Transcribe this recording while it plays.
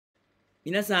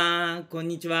皆さん、こん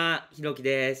にちは。ひろき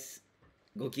です。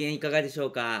ご機嫌いかがでしょ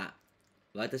うか？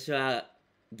私は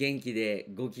元気で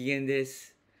ご機嫌で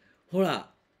す。ほ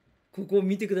ら、ここ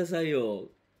見てくださいよ。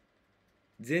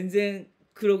全然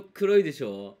黒いでし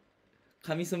ょ？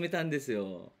髪染めたんです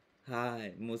よ。は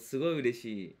い。もうすごい嬉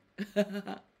しい。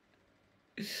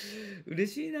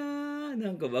嬉しいなぁ。な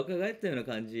んか若返ったような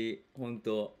感じ。ほん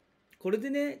と。これ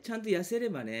でね、ちゃんと痩せれ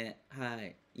ばね、は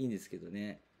い。いいんですけど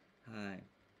ね。はい。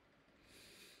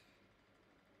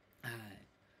はい。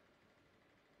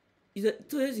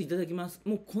とりあえずいただきます。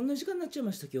もうこんな時間になっちゃい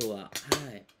ました、今日は。は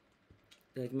い。い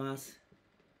ただきます。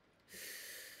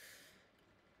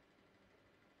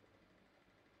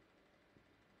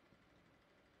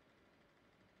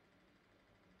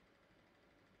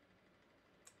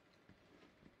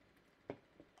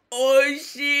おい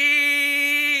し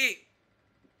い。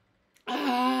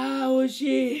おい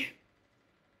しい。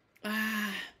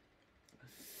あ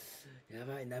や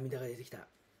ばい、涙が出てきた。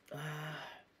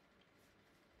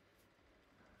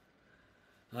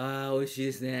おいしい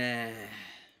ですね。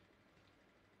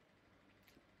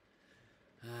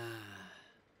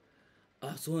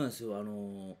そうなんですよ。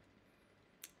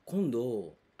今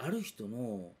度、ある人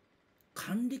の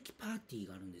還暦パーティー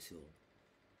があるんですよ。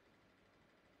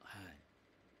はい。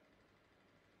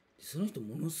その人、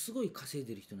ものすごい稼い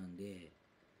でる人なんで、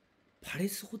パレ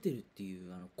スホテルってい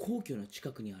う皇居の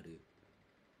近くにある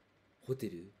ホテ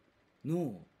ル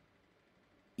の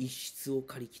一室を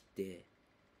借り切って、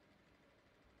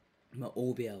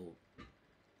大部屋を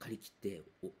借り切って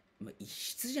一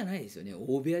室じゃないですよね、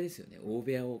大部屋ですよね。大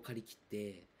部屋を借り切っ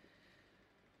て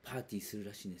パーティーする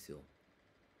らしいんですよ。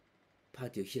パー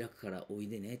ティーを開くからおい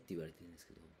でねって言われてるんです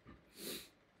けど、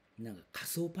なんか仮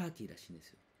装パーティーらしいんで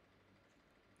すよ。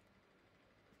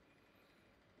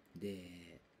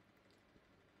で、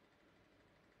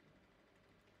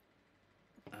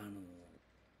あの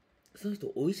その人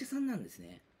お医者さんなんです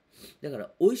ね。だから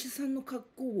お医者さんの格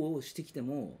好をしてきて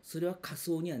もそれは仮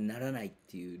装にはならないっ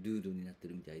ていうルールになって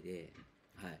るみたいで、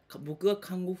はい、僕は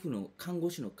看護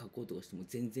師の格好とかしても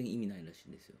全然意味ないらしい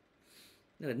んですよ。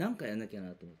だから何かやんなきゃ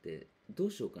なと思ってど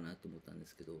うしようかなと思ったんで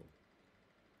すけど、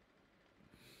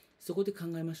そこで考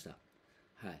えました。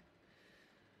はい。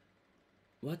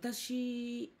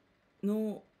私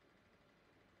の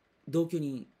同居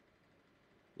人、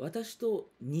私と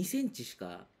2センチし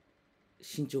か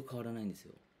身長変わらないんです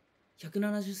よ。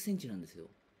170センチなんですよ。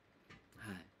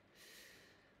はい。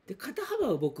で、肩幅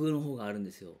は僕の方があるん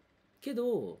ですよ。け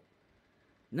ど、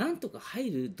なんとか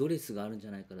入るドレスがあるんじゃ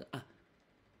ないかな、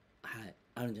はい、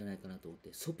あるんじゃないかなと思って、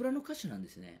ソプラノ歌手なんで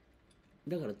すね。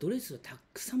だからドレスはた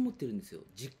くさん持ってるんですよ。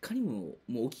実家にも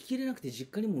う置ききれなくて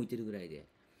実家にも置いてるぐらいで、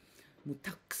もう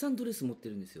たくさんドレス持って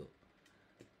るんですよ。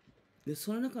で、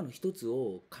その中の一つ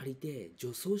を借りて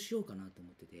女装しようかなと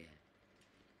思ってて、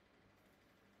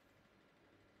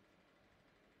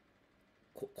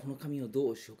この髪をど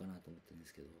うしようかなと思ってるんで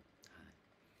すけど、は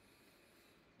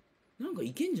い、なんか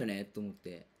いけんじゃねと思っ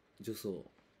て、女装。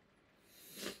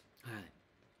はい。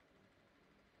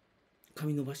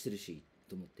髪伸ばしてるし、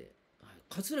と思って。はい、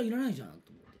カツラいらないじゃん、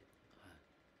と思って。は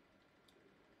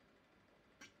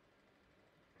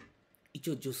い、一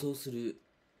応女装する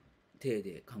体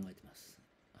で考えてます。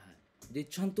はい、で、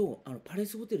ちゃんと、パレ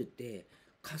スホテルって、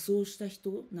仮装した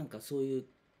人、なんかそういう、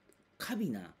華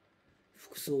美な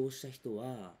服装をした人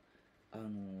は、あの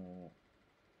ー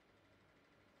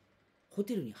ホ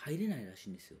テルに入れないらしい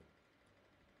んですよ。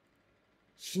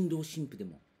新郎新婦で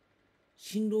も。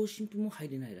新郎新婦も入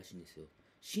れないらしいんですよ。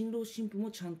新郎新婦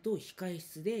もちゃんと控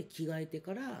室で着替えて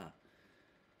から、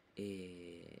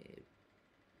え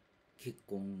結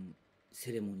婚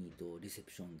セレモニーとレセ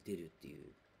プション出るっていう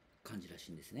感じらし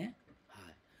いんですね。は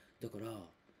い。だか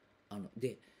ら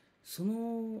でそ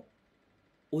の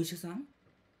お医者さん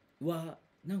は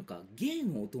なんかゲイ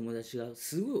のお友達が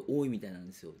すごい多いみたいなん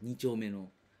ですよ、2丁目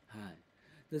の。はい。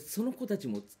でその子たち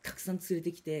もたくさん連れ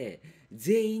てきて、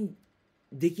全員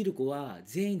できる子は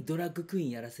全員ドラッグクイーン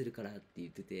やらせるからって言っ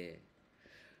てて、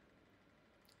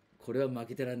これは負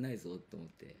けてらんないぞと思っ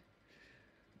て、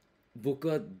僕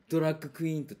はドラッグク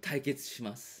イーンと対決し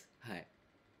ます。はい。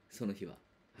その日は。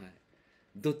はい。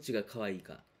どっちが可愛い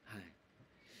か。はい。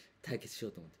対決しよ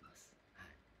うと思ってます。はい。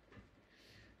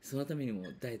そのためにも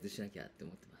ダイエットしなきゃって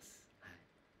思ってます。はい。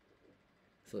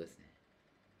そうですね。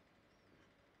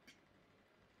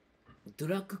ド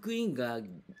ラッグクイーンが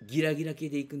ギラギラ系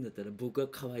で行くんだったら僕は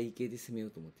可愛い系で攻めよ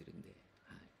うと思ってるんで、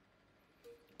はい。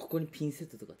ここにピンセッ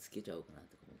トとかつけちゃおうかな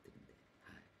とか思ってるんで、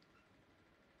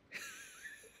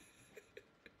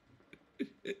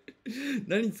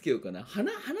はい。何つけようかな。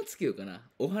花つけようかな。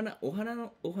お花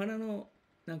の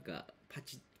なんか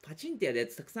パチンってやるや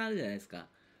つたくさんあるじゃないですか。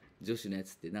女子のや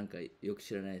つってなんかよく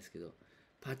知らないですけど、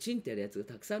パチンってやるやつが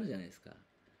たくさんあるじゃないですか。は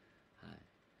い。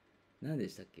何で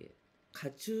したっけ？カ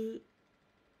チュー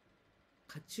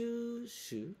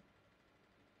シュ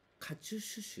カチュ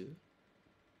シュシュ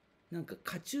なんか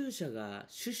カチューシャが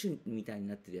シュシュみたいに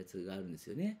なってるやつがあるんです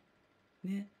よね。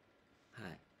ね。は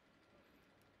い。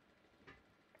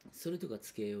それとか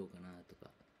つけようかなと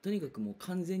か。とにかくもう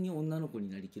完全に女の子に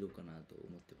なりきろうかなと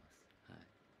思ってます。はい。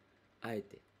あえ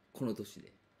て、この年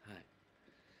で。はい。は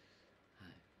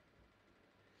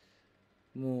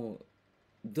い。もう、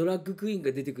ドラッグクイーン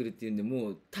が出てくるっていうんで、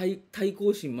もう対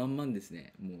抗心満々です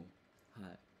ね。もう。は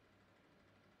い。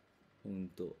ほん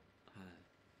と。はい。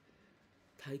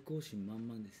対抗心満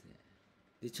々ですね。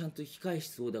で、ちゃんと控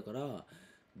室をだから、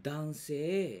男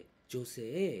性、女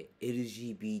性、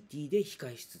LGBT で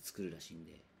控室作るらしいん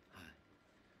で、はい。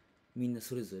みんな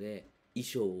それぞれ衣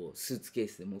装をスーツケー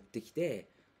スで持ってきて、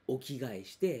お着替え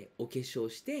して、お化粧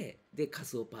して、で、仮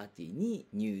装パーティーに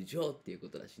入場っていうこ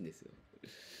とらしいんですよ。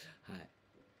はい。は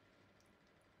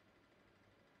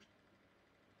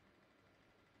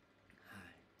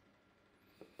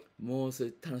い。もうそ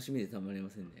れ楽しみでたまりま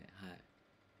せんね。はい。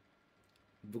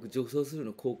僕、女装する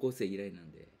の高校生以来な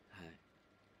んで、はい。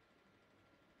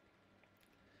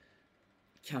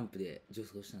キャンプで女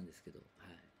装したんですけど、はい。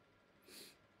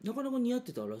なかなか似合っ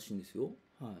てたらしいんですよ。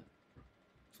はい。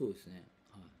そうですね。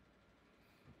はい。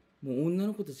もう女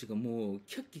の子たちがもう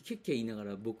キャッキャキャッキャ言いなが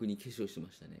ら僕に化粧して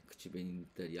ましたね。口紅塗っ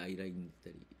たり、アイライン塗っ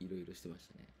たり、いろいろしてまし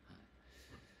たね。はい。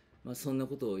まあそんな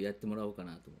ことをやってもらおうか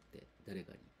なと思って、誰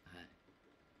かに。はい。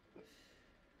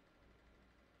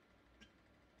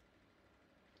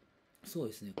そう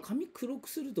ですね。髪黒く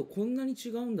するとこんなに違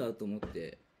うんだと思っ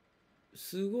て、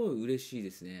すごい嬉しい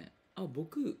ですね。あ、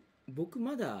僕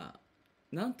まだ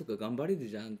なんとか頑張れる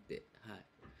じゃんって。はい。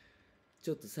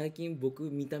ちょっと最近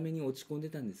僕見た目に落ち込んで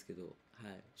たんですけど、は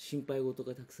い。心配事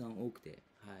がたくさん多くて、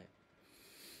はい。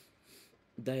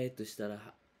ダイエットした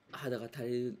ら肌が垂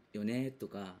れるよねと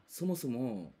か、そもそ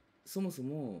も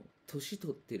年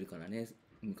取ってるからね、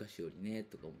昔よりね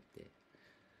とか思って、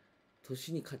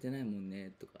年に勝てないもん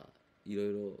ねとか、い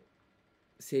ろいろ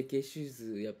整形手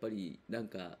術やっぱりなん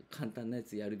か簡単なや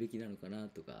つやるべきなのかな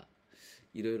とか、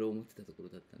いろいろ思ってたところ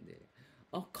だったんで、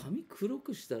あ、髪黒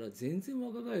くしたら全然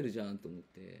若返るじゃんと思っ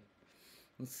て、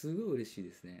すごい嬉しい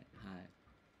ですね。はい。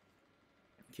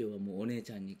今日はもうお姉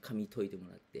ちゃんに髪解いても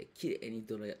らって、綺麗に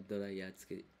ドライヤーつ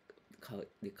けで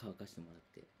乾かしてもらっ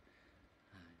て、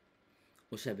はい、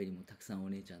おしゃべりもたくさんお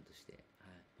姉ちゃんとして、は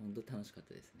い、本当楽しかっ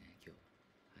たですね今日は。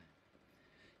は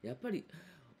い、やっぱり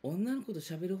女の子と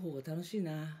喋る方が楽しい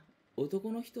な。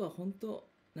男の人は本当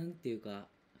なんていうか、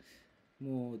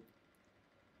もう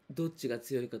どっちが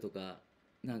強いかとか、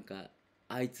なんか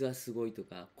あいつはすごいと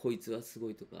か、こいつはすご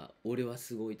いとか、俺は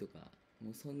すごいとか、も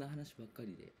うそんな話ばっか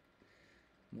りで、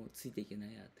もうついていけな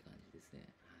いやって感じですね。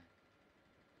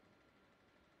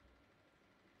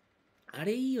あ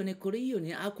れいいよね、これいいよ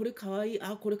ね、あ、これかわいい、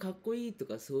あ、これかっこいいと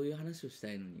か、そういう話をし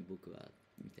たいのに、僕は、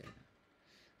みたいな。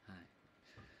は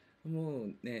い。も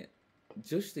うね、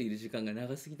女子といる時間が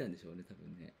長すぎたんでしょうね、多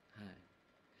分ね。はい。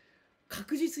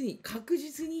確実に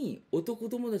男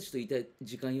友達といた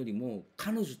時間よりも、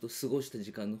彼女と過ごした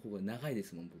時間の方が長いで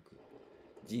すもん、僕。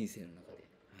人生の中で。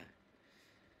はい。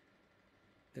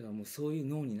だからもうそういう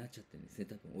脳になっちゃってるんですね、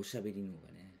多分、おしゃべり脳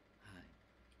がね。はい。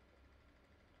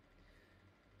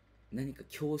何か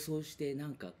競争して、な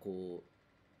んかこう、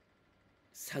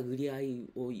探り合い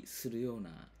をするよう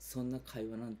なそんな会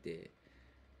話なんて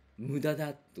無駄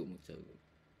だと思っちゃう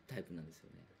タイプなんですよ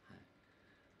ね、はい、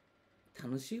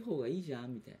楽しい方がいいじゃ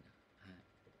んみたいな、は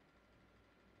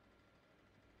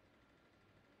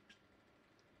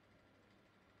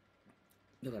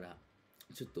い、だから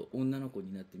ちょっと女の子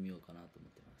になってみようかなと思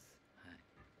ってます、は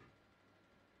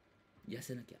い、痩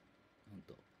せなきゃ本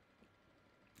当、はい、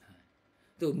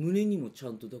だから胸にもちゃ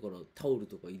んとだからタオル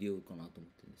とか入れようかなと思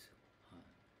ってるんですよ、はい、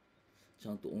ち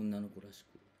ゃんと女の子らし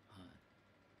く、は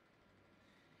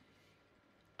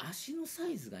い、足のサ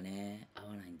イズがね合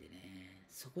わないんでね、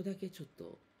そこだけちょっ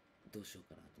とどうしよう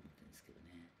かなと思ってるんですけど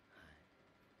ね、はい、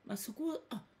まあそこは、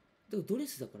だからドレ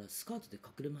スだからスカートで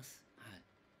隠れます。はい。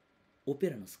オ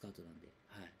ペラのスカートなんで。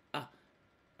はい。あ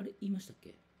れ言いましたっ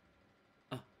け？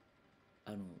あ、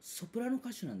ソプラノ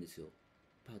歌手なんですよ。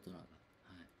パートナーが。は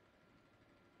い。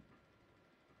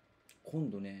今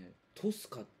度ね、トス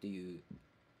カっていう、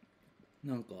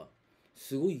なんか、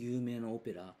すごい有名なオ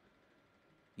ペラ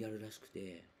やるらしく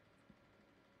て、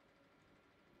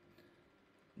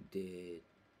で、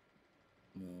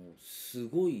もう、す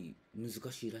ごい難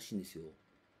しいらしいんですよ。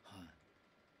は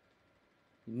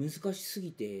い。難しす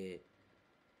ぎて、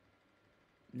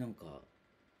なんか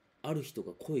ある人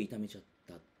が声痛めちゃっ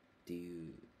たってい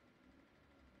う、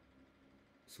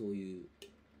そういう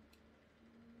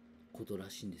ことら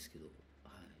しいんですけど、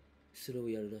はい、それを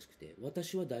やるらしくて、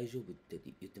私は大丈夫って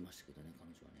言ってましたけどね、彼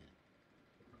女はね。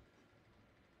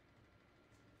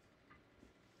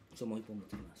もう一本持っ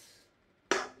てきます。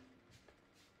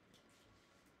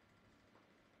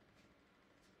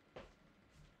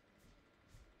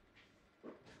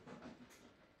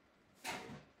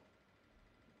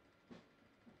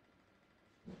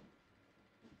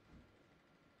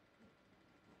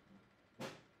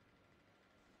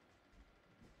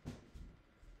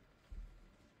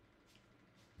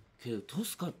けどト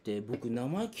スカって僕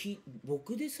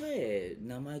でさえ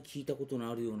名前聞いたこと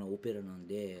のあるようなオペラなん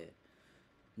で、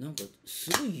なんか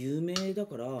すごい有名だ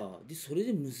から、でそれ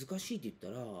で難しいって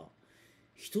言ったら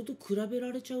人と比べ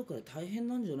られちゃうから大変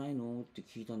なんじゃないのって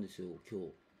聞いたんですよ今日。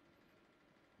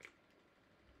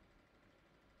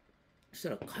そし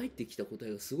たら帰ってきた答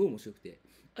えがすごい面白くて、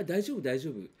あ、大丈夫大丈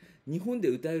夫、日本で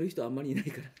歌える人あんまりいない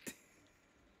からって。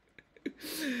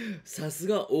さす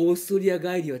がオーストリア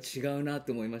帰りは違うなっ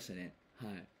て思いましたね。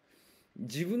はい。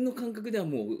自分の感覚では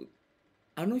もう、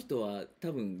あの人は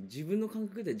多分自分の感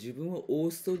覚では自分はオ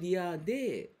ーストリア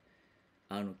で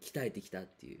鍛えてきたっ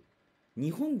ていう、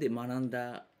日本で学ん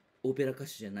だオペラ歌手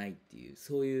じゃないっていう、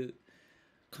そういう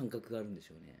感覚があるんで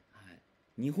しょうね。は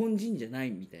い。日本人じゃな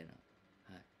いみたいな。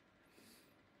は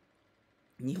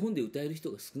い。日本で歌える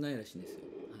人が少ないらしいんですよ。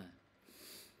は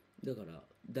い。だから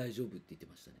大丈夫って言って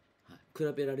ましたね。はい。比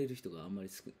べられる人があんまり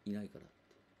いないから。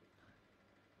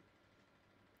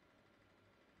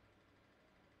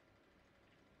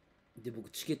で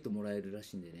僕チケットもらえるら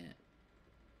しいんでね、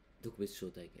特別招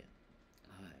待券。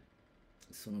はい。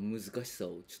その難しさ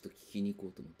をちょっと聞きに行こ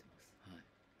うと思ってます。は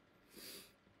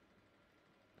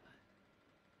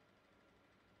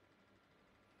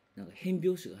い。なんか変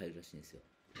拍子が入るらしいんですよ。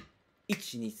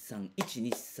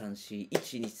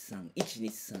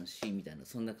12312341231231234みたいな、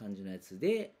そんな感じのやつ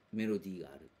でメロディー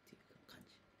があるっていう感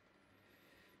じ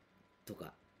と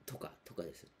かとか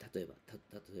です。例えば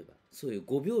そういう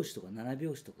5拍子とか7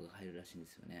拍子とかが入るらしいんで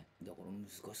すよね。だから難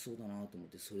しそうだなと思っ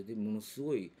て、それでものす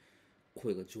ごい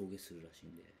声が上下するらしい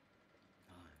んで、は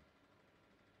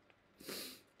い、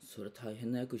それは大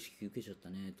変な役引き受けちゃった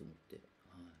ねと思って、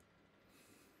はい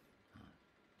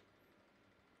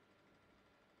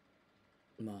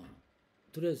はい、まあ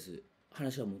とりあえず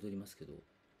話は戻りますけど、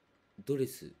ドレ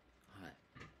ス、はい、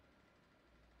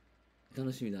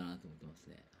楽しみだなと思ってます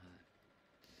ね。はい、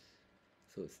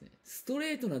そうですね。スト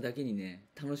レートなだけにね、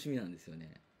楽しみなんですよ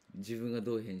ね。自分が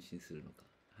どう変身するのか。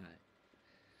はい。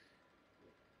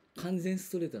完全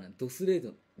ストレートなんドストレ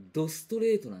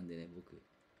ートなんでね、僕。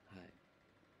はい。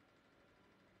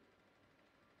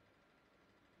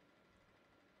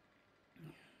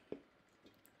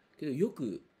けどよ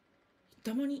く、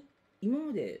たまに、今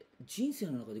まで人生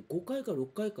の中で5回か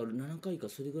6回か7回か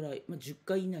それぐらい、まあ、10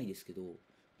回以内ですけど、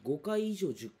5回以上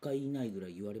10回以内ぐら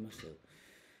い言われましたよ。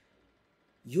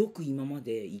よく今ま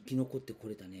で生き残ってこ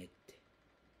れたねって。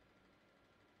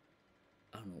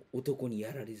男に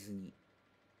やられずに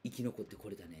生き残ってこ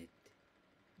れたねっ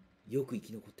て。よく生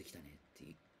き残ってきたねっ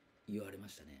て言われま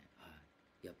したね。は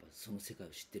い。やっぱその世界を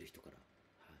知ってる人から。は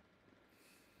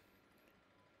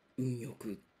い。運よ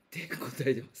くって答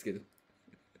えてますけど。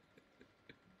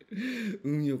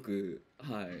運よく、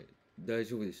はい。大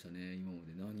丈夫でしたね。今ま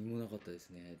で何もなかったです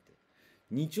ねって。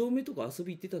2丁目とか遊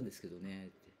び行ってたんですけどねっ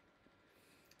て。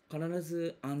必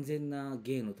ず安全な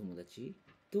ゲイの友達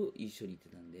と一緒に行って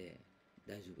たんで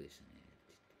大丈夫でしたねって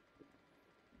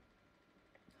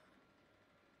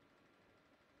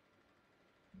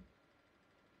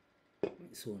言っ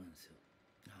て。そうなんですよ。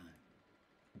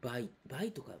はい。バ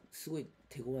イとかすごい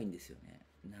手強いんですよね。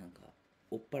なんか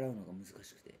追っ払うのが難し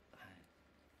くて、はい。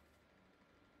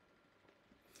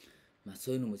まあ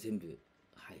そういうのも全部、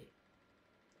はい、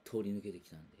通り抜けてき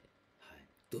たんで、はい、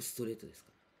ドストレートです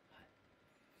から、はい、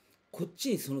こっち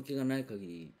にその気がない限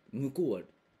り向こうは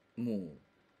もう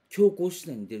強行手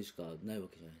段に出るしかないわ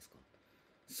けじゃないですか。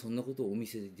そんなことをお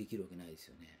店でできるわけないです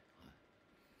よね。は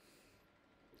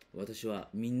い、私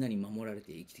はみんなに守られ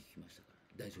て生きてきましたか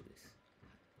ら大丈夫です。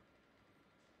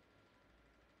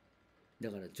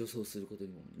だから女装すること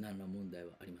にも何ら問題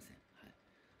はありません。はい、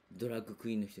ドラッグク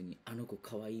イーンの人に「あの子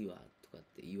かわいいわ」とかっ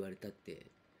て言われたっ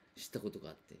て知ったことが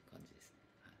あって感じですね。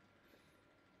はい、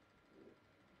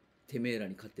てめえら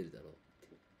に勝ってるだろうっ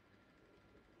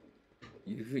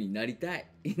ていうふうになりたい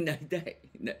なりたい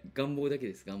願望だけ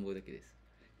です。願望だけです。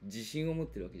自信を持っ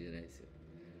てるわけじゃないですよ。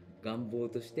願望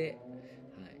として、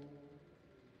は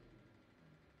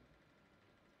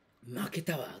い、負け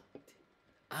たわって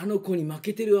あの子に負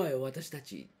けてるわよ私た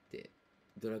ちって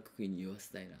ドラッグクイーンに言わ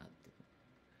せたいなって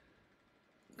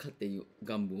勝手に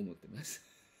願望を持ってます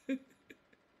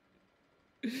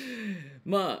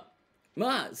ま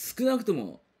あ少なくと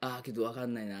もけど分か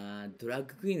んないな、ドラッ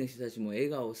グクイーンの人たちも笑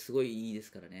顔すごいいいで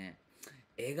すからね。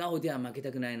笑顔では負け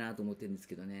たくないなと思ってるんです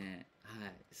けどね。は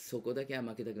い、そこだけは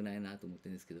負けたくないなと思って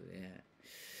るんですけどね。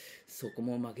そこ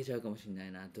も負けちゃうかもしれな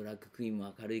いな。ドラッグクイーン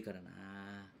も明るいからな。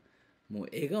もう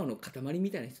笑顔の塊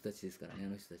みたいな人たちですからね、あ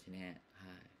の人たちね。はい、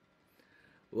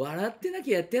笑ってな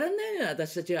きゃやってらんないのよ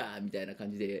私たちはみたいな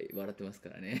感じで笑ってますか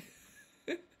らね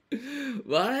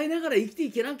笑いながら生きて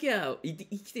いかなき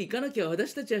ゃ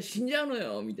私たちは死んじゃうの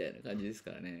よみたいな感じです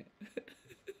からね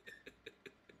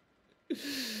は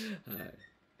い、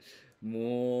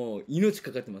もう命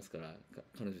かかってますから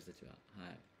彼女たちは。は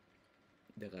い、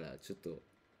だからちょっと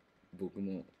僕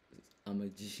もあんま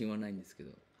り自信はないんですけ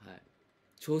ど、はい、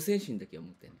挑戦心だけは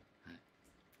持ってね、はい、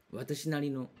私なり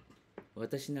の女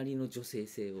性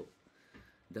性を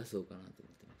出そうかなと思っ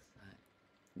てます。はい、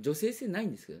女性性ない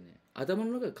んですけどね、頭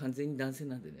の中が完全に男性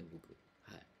なんでね僕。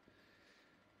はい、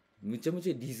むちゃむ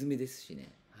ちゃリズムですし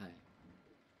ね。はい、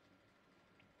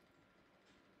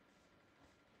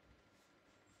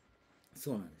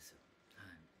そうなんですよ。はい、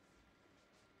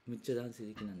むっちゃ男性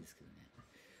的なんですけどね。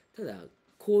ただ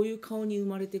こういう顔に生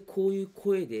まれてこういう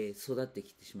声で育って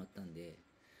きてしまったんで、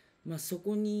そ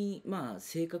こに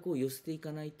性格を寄せてい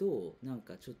かないとなん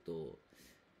かちょっと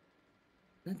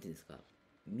なんていうんですか、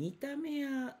見た目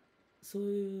やそう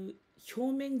いう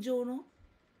表面上の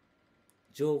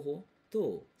情報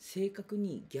と性格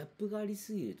にギャップがあり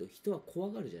すぎると人は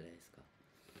怖がるじゃないですか。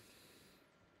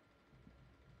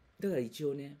だから一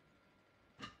応ね、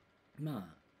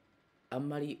あん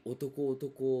まり男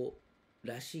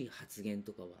らしい発言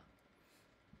とかは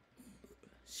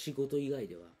仕事以外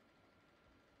では、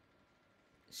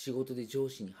仕事で上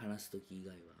司に話す時以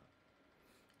外は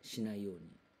しないように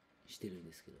してるん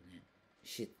ですけどね。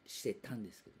してたん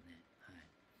ですけどね。はい、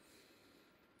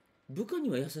部下に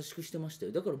は優しくしてました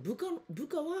よ。だから部下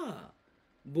は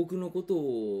僕のこと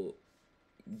を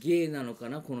ゲイなのか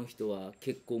なこの人は、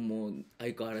結婚も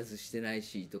相変わらずしてない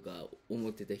しとか思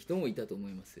ってた人もいたと思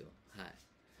いますよ。はい、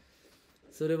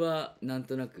それはなん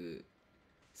となく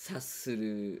察す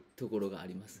るところがあ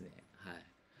りますね。は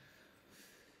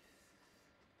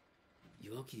い、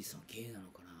岩切さんゲイなの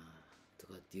かなと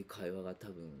かっていう会話が多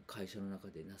分会社の中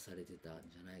でなされてたん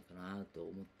じゃないかなと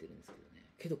思ってるんですけどね。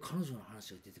けど彼女の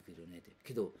話が出てくるよねって、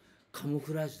けどカモ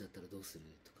フラージュだったらどうする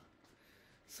とか、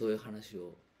そういう話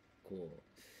をこう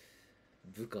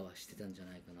部下はしてたんじゃ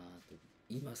ないかなと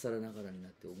今更ながらにな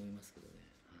って思いますけどね。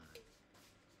はい、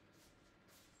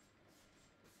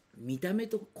見た目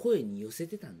と声に寄せ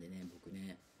てたんでね僕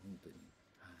ね、本当に。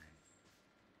は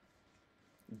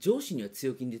い、上司には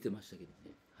強気に出てましたけど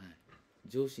ね。はい、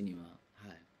上司には、は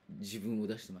い、自分を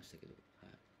出してましたけど、は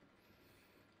い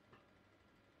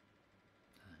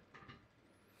は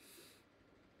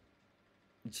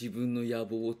い、自分の野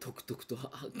望をとくとくと語っ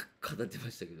てま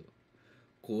したけど、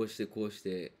こうしてこうし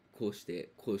てこうし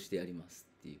てこうしてやります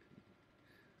っていう、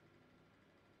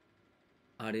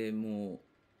あれも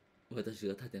私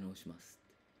が立て直しますっ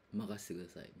て任せてく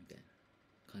ださいみたいな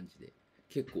感じで、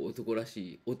結構男ら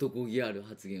しい男気ある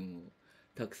発言を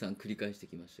たくさん繰り返して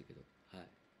きましたけど、はい、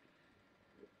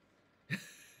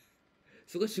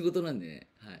そこは仕事なんでね。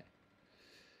はい、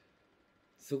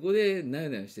そこでな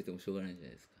よなよしててもしょうがないじゃな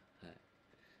いですか。はい、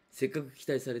せっかく期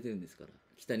待されてるんですから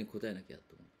期待に応えなきゃ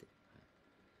と思って、はい、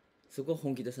そこは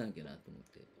本気出さなきゃなと思っ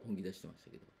て本気出してまし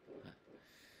たけど、はい、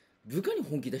部下に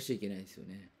本気出しちゃいけないですよ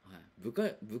ね。はい、部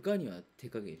下には手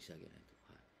加減してあげないと、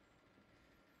はい、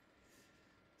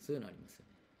そういうのありますよ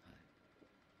ね。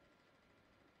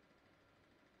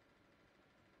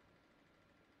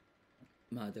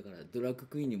はい、だからドラッグ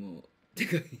クイーンにも手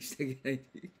加減してあげない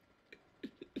という、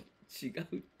違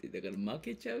うって、だから負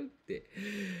けちゃうって、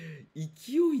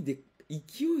勢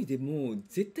いでもう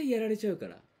絶対やられちゃうか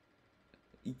ら、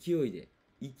勢いで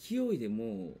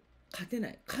もう勝て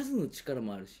ない、数の力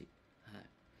もあるし、はい、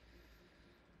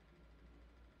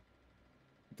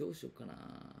どうしようかな、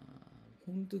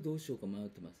本当どうしようか迷っ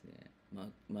てますね。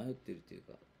迷ってるという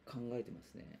か考えてま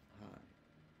すね。はい、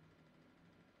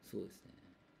そうですね。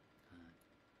は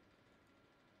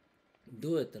い、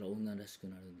どうやったら女らしく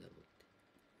なるんだろうって、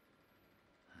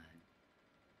は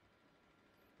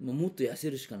い、もっと痩せ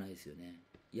るしかないですよね。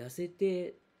痩せ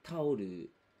てタオル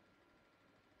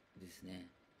ですね。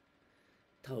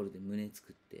タオルで胸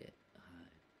作って、はい、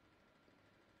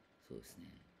そうですね。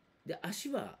で足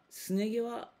はすね毛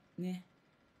はね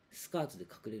スカートで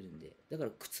隠れるんで、だか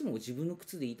ら靴も自分の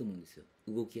靴でいいと思うんですよ、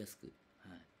動きやすく。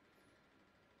はい、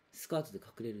スカートで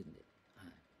隠れるんで、はい、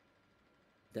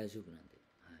大丈夫なんで、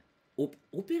はい、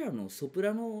オペラのソプ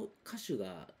ラノ歌手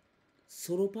が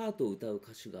ソロパートを歌う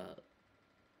歌手が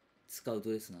使う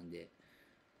ドレスなんで、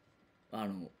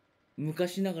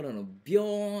昔ながらのビヨ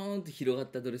ーンと広が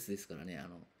ったドレスですからね。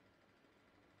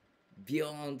ビヨ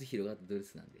ーンと広がったドレ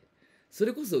スなんで、そ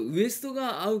れこそウエスト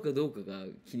が合うかどうかが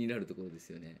気になるところで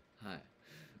すよね。はい。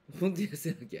本当に痩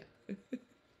せなきゃ。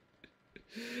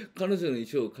彼女の衣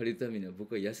装を借りるためには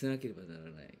僕は痩せなければな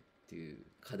らないっていう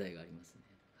課題がありますね。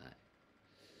はい。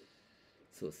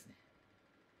そうですね。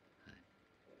は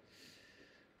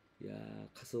い。いやー、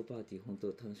仮装パーティー本当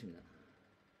楽しみだな。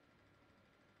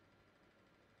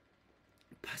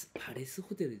パレス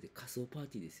ホテルで仮装パー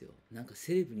ティーですよ。なんか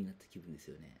セレブになった気分です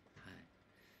よね。は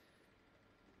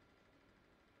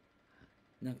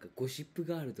い。なんかゴシップ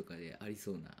ガールとかであり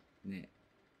そうなね。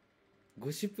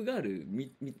ゴシップガール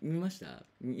見ました？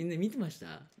みんな見てまし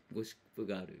た？ゴシップ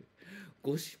ガール。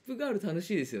ゴシップガール楽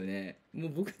しいですよね。も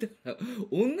う僕だから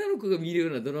女の子が見るよ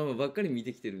うなドラマばっかり見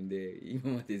てきてるんで、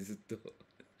今までずっと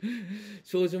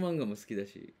少女漫画も好きだ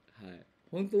し、はい。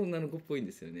本当女の子っぽいん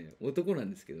ですよね。男な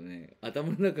んですけどね。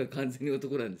頭の中は完全に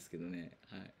男なんですけどね。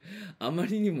はい。あま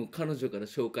りにも彼女から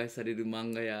紹介される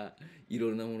漫画やい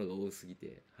ろんなものが多すぎ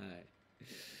て、はい。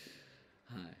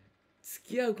はい。付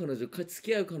き合う彼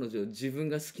女、自分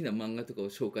が好きな漫画とかを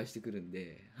紹介してくるん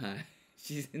で、はい。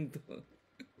自然と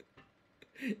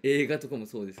映画とかも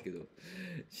そうですけど、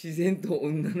自然と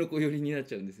女の子寄りになっ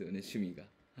ちゃうんですよね、趣味が。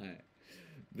はい。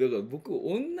だから僕、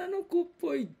女の子っ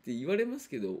ぽいって言われます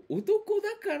けど、男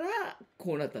だから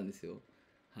こうなったんですよ。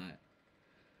はい。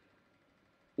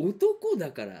男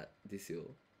だからです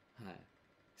よ。はい。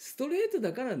ストレート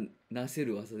だからなせ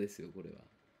る技ですよ、これは。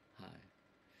はい。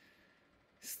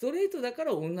ストレートだか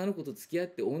ら女の子と付き合っ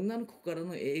て、女の子からの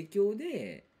影響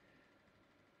で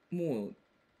もう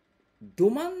ど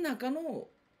真ん中の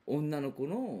女の子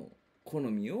の好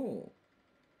みを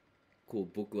こう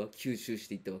僕は吸収し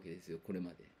ていったわけですよ、これ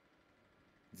まで。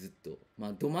ずっと。ま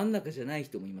あど真ん中じゃない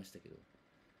人もいましたけど、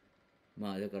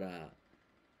まあだから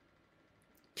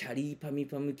キャリーパミ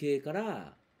パム系か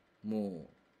らも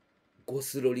うゴ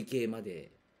スロリ系ま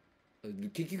で、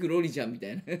結局ロリじゃんみた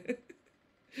いな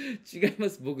違いま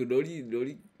す。僕ロリ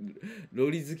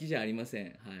好きじゃありません。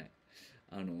はい。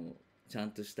あのちゃ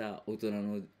んとした大人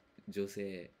の女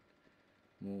性、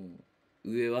も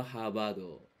う上はハーバー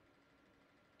ド、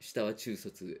下は中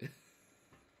卒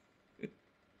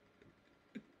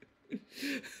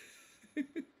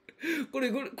これ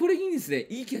いいんですね。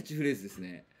いいキャッチフレーズです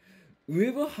ね。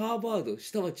上はハーバード、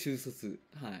下は中卒。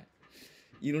はい。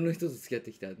いろんな人と付き合っ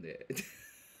てきたんで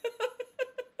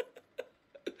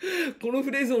このフ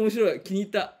レーズ面白い。気に入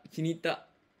った。気に入った。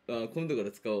今度か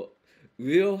ら使おう。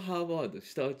上はハーバード、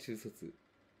下は中卒。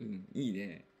うん、いい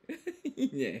ね。い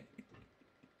いね。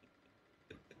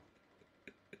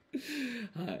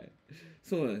はい。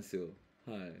そうなんですよ。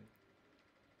はい。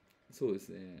そうです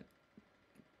ね。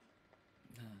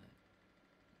は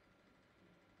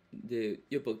い。で、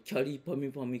やっぱキャリーパ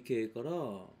ミパミ系から、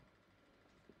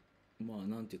まあ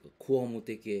なんていうか、コアモ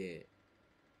テ系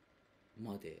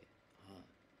まで、は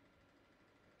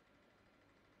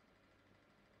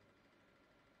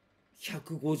い、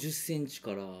150センチ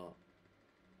から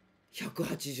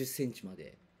180センチま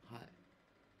で、はい。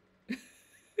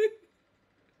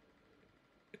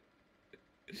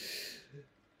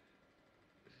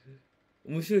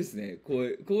面白いですね。こう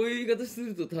いう言い方す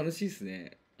ると楽しいです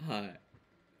ね。はい。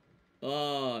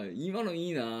ああ、今のい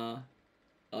いな。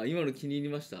今の気に入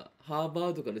りました。ハー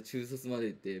バードから中卒まで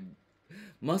って、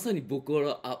まさに僕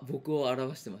を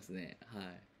表してますね。はい。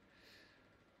はい。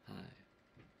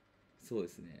そうで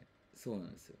すね。そうな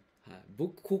んですよ。はい。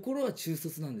僕、心は中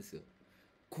卒なんですよ。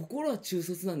心は中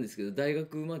卒なんですけど、大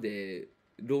学まで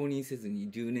浪人せずに、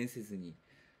留年せずに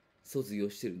卒業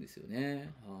してるんですよ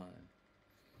ね。はい。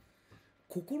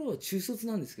心は中卒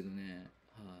なんですけどね。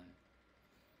は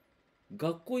い。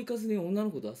学校行かずに女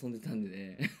の子と遊んでたんで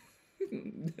ね。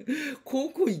高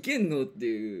校行けんのって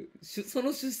いう、そ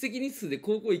の出席日数で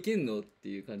高校行けんのって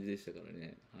いう感じでしたから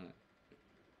ね。はい。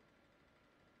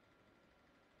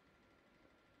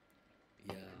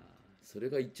いやー、それ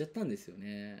が行っちゃったんですよ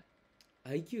ね。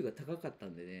IQ が高かった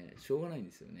んでね、しょうがないん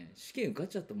ですよね。試験受かっ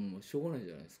ちゃったもんはしょうがない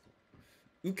じゃないですか。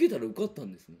受けたら受かった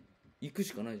んですもん。行く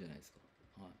しかないじゃないですか。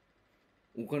はい。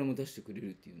お金も出してくれ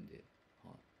るって言うんで、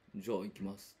はい。じゃあ行き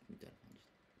ます。みたいな感じで。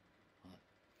はい。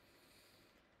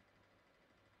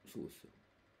そうですよ。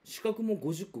資格も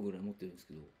50個ぐらい持ってるんです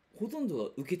けど、ほとんどは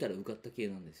受けたら受かった系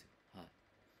なんですよ。はい。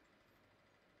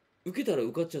受けたら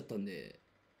受かっちゃったんで、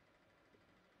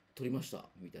取りました。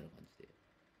みたいな感じで。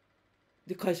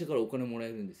で、会社からお金もらえ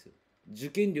るんですよ。受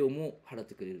験料も払っ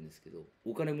てくれるんですけど、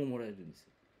お金ももらえるんですよ、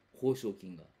報奨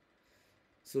金が。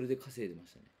それで稼いでま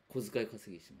したね。小遣い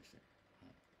稼ぎしてましたね。は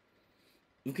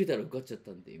い、受けたら受かっちゃっ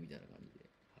たんでみたいな感じで、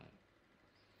は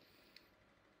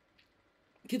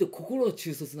い、けど心は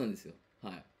中卒なんですよ。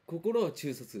はい、心は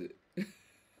中卒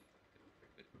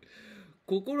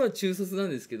心は中卒なん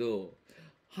ですけど、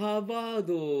ハーバー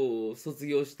ドを卒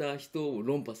業した人を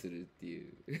論破するってい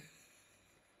う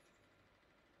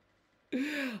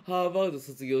ハーバード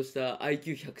卒業した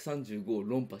IQ135 を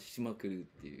論破しまくるっ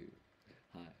ていう、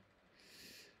はい、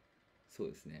そう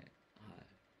ですね、はい、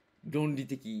論理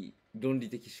的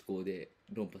思考で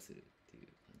論破するっていう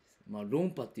感じです。まあ論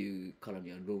破っていうから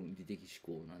には論理的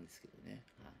思考なんですけどね、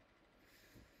はい、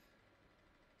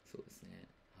そうですね、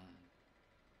はい、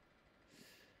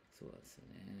そうなんですよ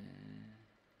ね。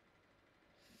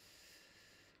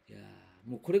いや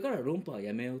もうこれから論破は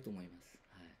やめようと思います。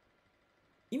はい、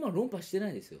今論破してな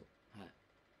いですよ。はい、は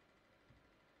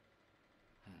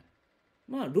い、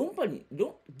まあ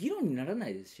議論にならな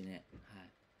いですしね。はい、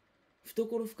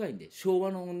懐深いんで、昭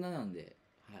和の女なんで、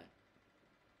はい、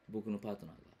僕のパート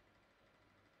ナーが、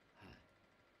はい、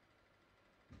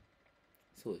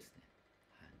そうですね、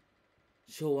はい、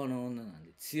昭和の女なん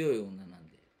で、強い女なん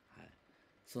で、はい、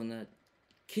そんな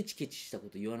ケチケチしたこ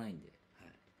と言わないんで、は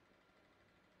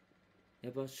い、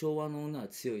やっぱ昭和の女は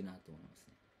強いなと思います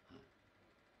ね。はい、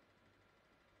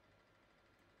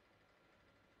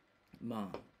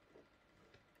まあ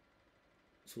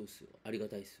そうですよ、ありが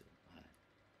たいですよ。は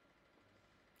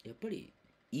い、やっぱり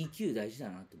EQ 大事だ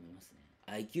なと思いますね。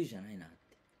 IQ じゃないなっ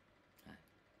て、はい、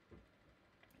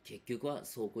結局は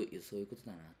そういうこと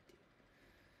だなっていう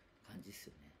感じです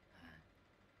よね。はい、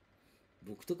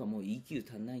僕とかもう EQ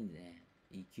足んないんでね、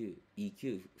EQ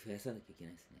増やさなきゃいけ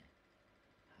ないですね。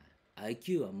はい、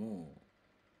IQ はも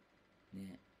う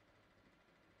ね、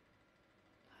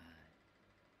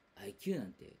はい、IQ な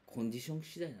んてコンディション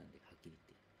次第なんで、はっきり言っ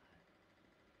て、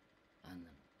はい、あんな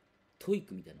のトイッ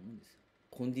クみたいなもんですよ。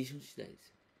コンディション次第です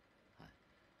よ。はい、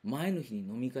前の日に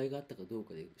飲み会があったかどう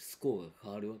かでスコアが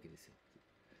変わるわけですよ。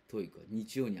トイックは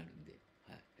日曜にあるんで、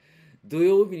はい、土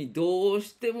曜日にどう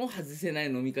しても外せない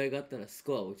飲み会があったらス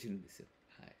コアは落ちるんですよ。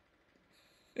はい、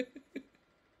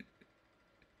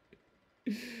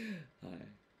はい、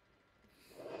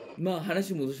まあ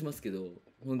話戻しますけど、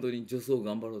本当に女装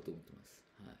頑張ろうと思ってます。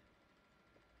はい、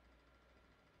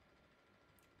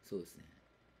そうですね、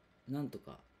なんと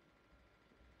か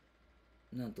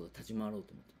立ち回ろう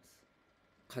と思ってます。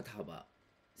肩幅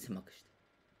狭くして、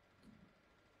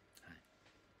はい、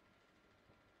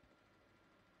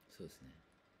そうですね、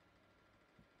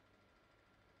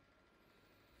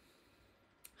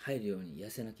入るように痩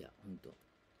せなきゃ本当、うん、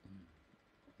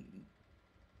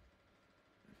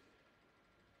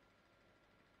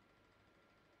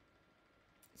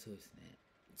そうですね、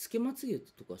つけまつげ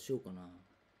とかしようかな。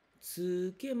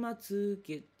つけまつ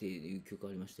げっていう曲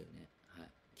ありましたよね。はい、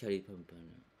キャリーパムパム、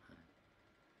は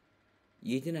い、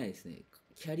言えてないですね。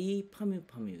キャリーパム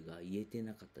パムが言えて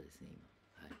なかったですね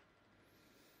今。はい、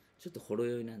ちょっとほろ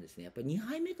酔いなんですね。やっぱり2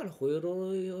杯目からほ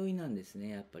ろ酔いなんですね。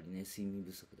やっぱりね、睡眠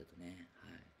不足だとね。は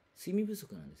い。睡眠不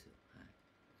足なんですよ。はい。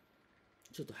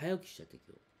ちょっと早起きしちゃって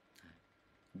今日。はい。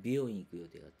美容院行く予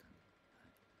定があったんで。はい、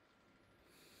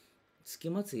つけ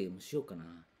まつげもしようかな。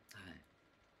はい。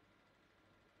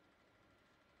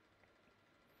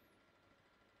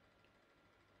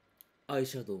アイ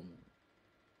シャドウも。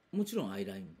もちろんアイ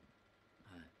ラインも。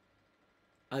はい。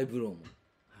アイブロウも。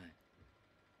は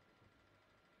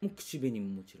い。もう口紅も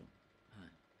もちろん。はい。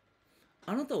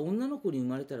あなた女の子に生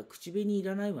まれたら口紅い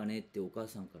らないわねってお母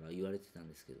さんから言われてたん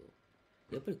ですけど、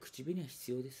やっぱり口紅は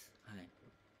必要です。はい。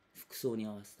服装に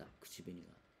合わせた口紅が。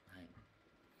はい。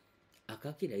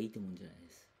赤けりゃいいってもんじゃない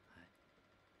です。はい。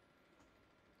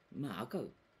まあ赤は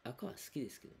好きで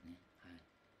すけどね。はい。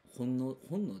本能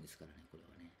ですからね、これは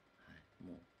ね。はい。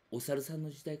もう、お猿さんの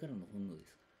時代からの本能で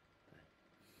すから。はい。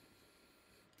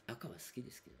赤は好き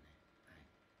ですけどね。はい。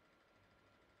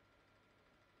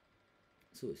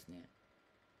そうですね。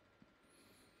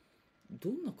ど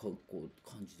んな感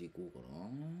じでいこうかな。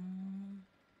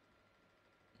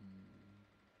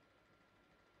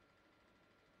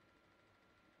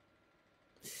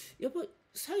やっぱり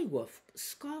最後は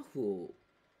スカーフ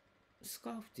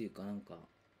っていうかなん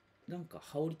か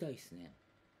羽織りたいですね。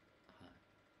はい。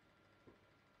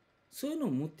そういうの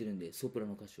も持ってるんで、ソプラ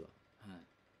ノ歌手は。はい。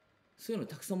そういうの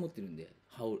たくさん持ってるんで、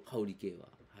羽織系は。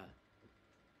はい。はい。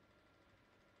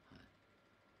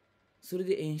それ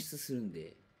で演出するん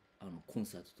で、コン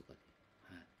サートとかで。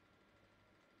はい。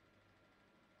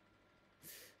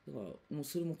だから、もう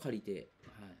それも借りて、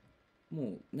はい。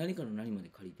もう何から何まで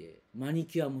借りて、マニ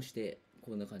キュアもして、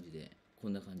こんな感じで、こ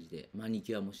んな感じで、マニ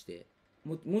キュアもして、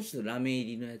もうちょっとラメ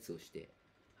入りのやつをして、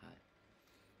は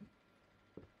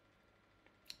い。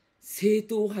正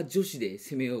統派女子で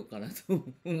攻めようかな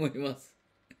と思います。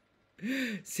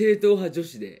正統派女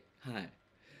子で、はい。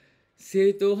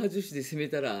正統派女子で攻め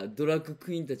たら、ドラッグ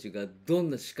クイーンたちがどん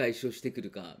な仕返しをしてく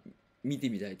るか、見て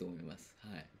みたいと思います。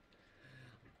はい。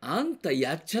あんた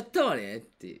やっちゃったわねっ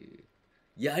ていう。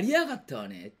やりやがったわ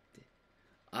ねって。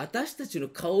私たちの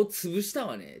顔を潰した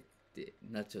わねって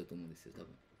なっちゃうと思うんですよ、多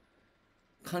分。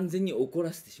完全に怒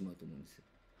らせてしまうと思うんですよ。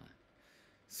はい。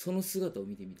その姿を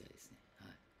見てみたいですね。はい。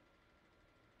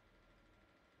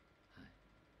はい、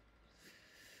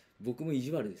僕も意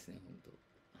地悪ですね、本当。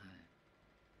はい。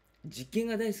実験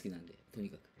が大好きなんで、とに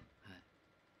かく。はい。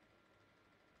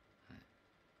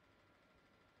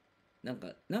はい。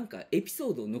なんかエピ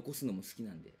ソードを残すのも好き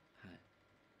なんで、はい。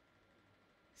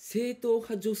正統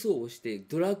派女装をして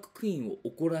ドラッグクイーンを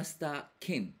怒らせた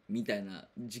件みたいな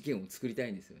事件を作りた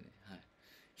いんですよね。はい。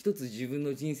一つ自分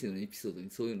の人生のエピソードに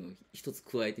そういうのを一つ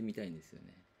加えてみたいんですよ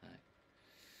ね。は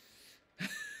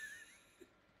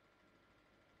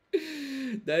い。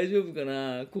大丈夫か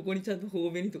な、ここにちゃんと頬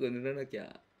紅とか塗らなきゃ。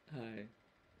は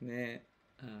い。ね。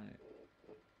はい。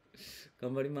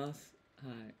頑張ります。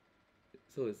はい。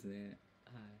そうですね。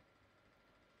はい。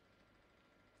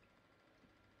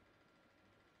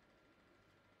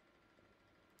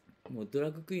もうドラ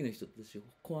ッグクイーンの人たち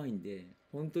怖いんで、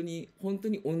本当に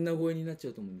女声になっちゃ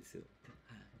うと思うんですよ。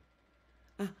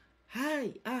は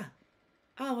い。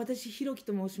はい、私、ひろき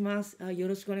と申します。よ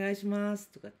ろしくお願いします。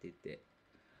とかって言って、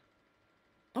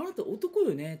あなた男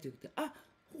よねって言って、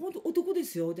本当男で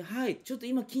すよ。で、はい、ちょっと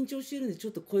今緊張してるんで、ちょ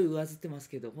っと声上ずってます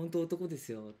けど、本当男で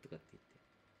すよ。とかって言って。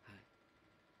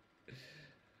はい。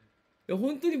いや、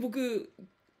本当に僕、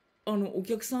お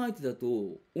客さん相手だ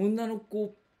と、女の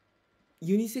子、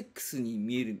ユニセックスに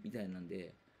見えるみたいなん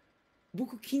で、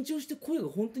僕緊張して声が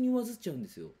本当に上ずっちゃうんで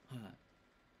すよ。は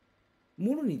い。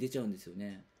もろに出ちゃうんですよ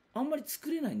ね。あんまり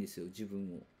作れないんですよ、自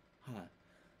分を。は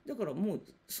い。だからもう、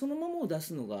そのままを出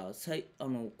すのが、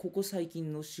ここ最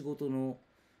近の仕事の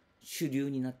主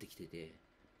流になってきてて、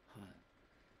はい。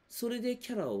それで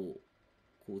キャラを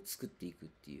こう作っていくっ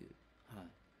ていう、は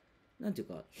い。なんていう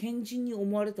か、変人に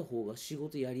思われた方が仕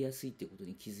事やりやすいってこと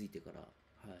に気づいてから、は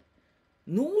い。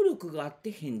能力があっ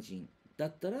て変人だ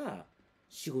ったら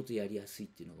仕事やりやすいっ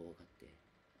ていうのが分かって、は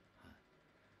い、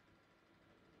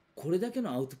これだけ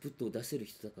のアウトプットを出せる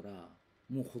人だから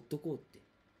もうほっとこうって、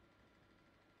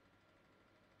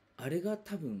あれが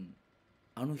多分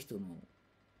あの人の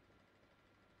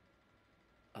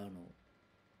あの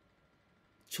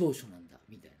長所なんだ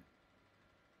みたい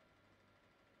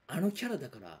な、あのキャラだ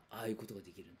からああいうことが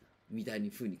できるんだみたいに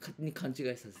風に勝手に勘違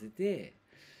いさせて、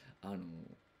あの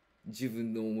自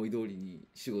分の思い通りに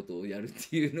仕事をやるっ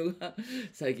ていうのが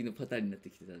最近のパターンになって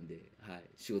きてたんで、はい、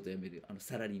仕事辞める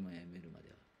サラリーマン辞めるまで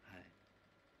は、はい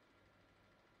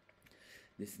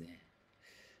ですね。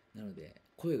なので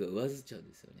声が上ずっちゃうん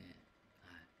ですよね。は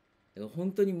い。だから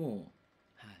本当にもう、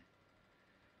はい、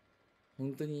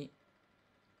本当に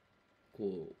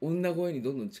こう女声に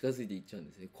どんどん近づいていっちゃうん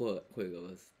ですね。声が上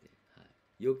ずって、は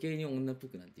い、余計に女っぽ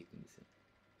くなっていくんですよね。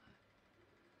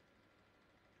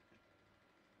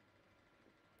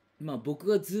はい、まあ僕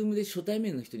がズームで初対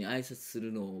面の人に挨拶す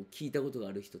るのを聞いたことが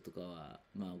ある人とかは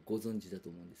まあご存知だと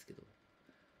思うんですけど、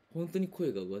本当に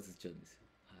声が上ずっちゃうんですよ。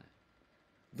はい、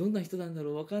どんな人なんだろ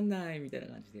うわかんないみたいな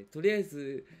感じで、とりあえ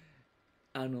ず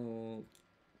あの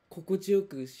心地よ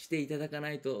くしていただか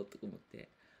ないととか思って、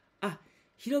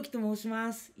ひろきと申し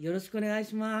ます、よろしくお願い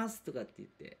しますとかって言っ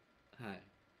て、はい、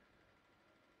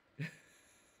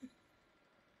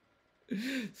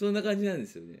そんな感じなんで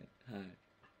すよね。はい、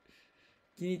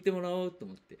気に入ってもらおうと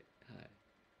思って、はい、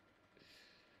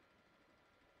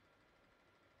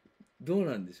どう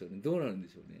なんでしょうね、どうなるんで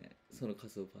しょうね、その仮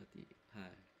装パーティー。は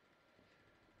い、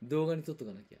動画に撮っと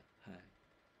かなきゃ。は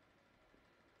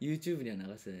い、YouTube には流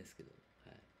せないですけど、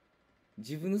はい、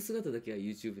自分の姿だけは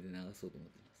YouTube で流そうと思っ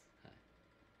てます。はい、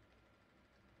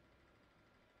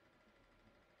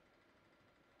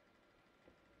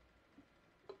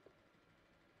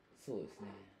そうですね。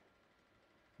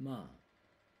まあ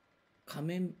仮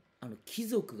面、貴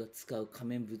族が使う仮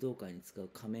面、武道会に使う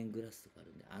仮面グラスとかあ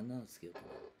るんで、あんなのつけようかな。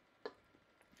だ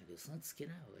けどそんなつけ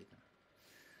ない方がいいかな。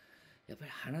やっぱ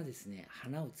り花ですね。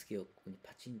花をつけよう。ここに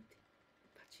パチンって、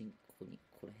パチン、ここに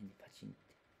ここら辺にパチンって、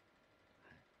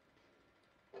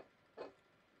は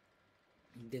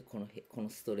い、でこの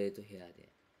ストレートヘアで、はい、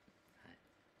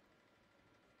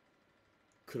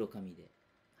黒髪で、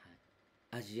は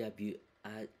い、アジアビュー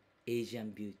アエイジア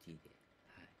ンビューティーで、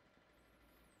はい、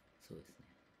そうですね。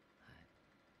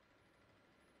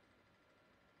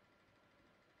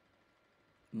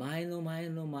前の前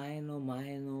の前の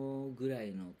前のぐら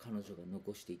いの彼女が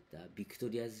残していったビクト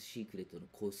リアズ・シークレットの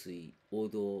香水、王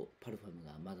道パルファム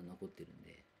がまだ残ってるん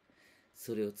で、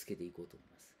それをつけていこうと思い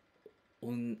ます。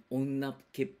女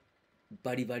気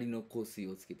バリバリの香水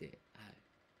をつけて、はい。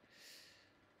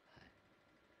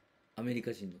アメリ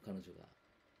カ人の彼女が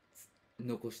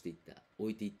残していった、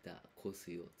置いていった香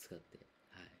水を使って、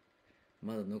はい。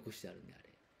まだ残してあるんで、あれ。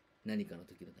何かの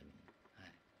時のために。は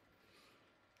い。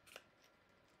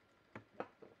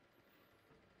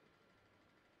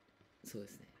そうで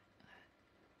すね。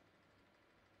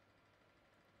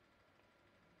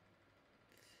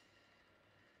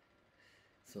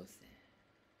そうですね。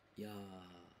いや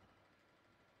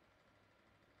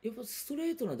やっぱスト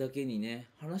レートなだけにね、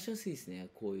話しやすいですね。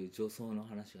こういう女装の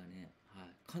話がね。はい。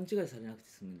勘違いされなくて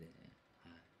済むんでね。は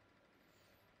い。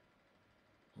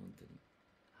本当に。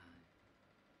は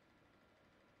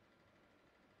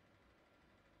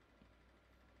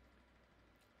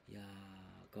い。いや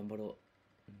頑張ろ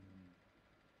う。う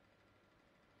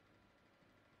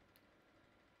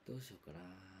ん。どうしようかな。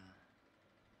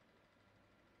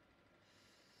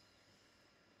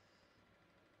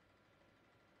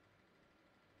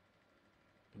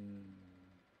うん。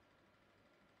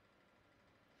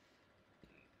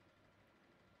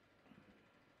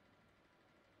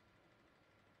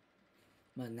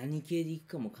まあ何系でい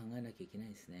くかも考えなきゃいけない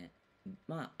ですね。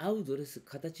まあ合うドレス、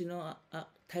形の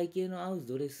体型の合う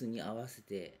ドレスに合わせ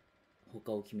て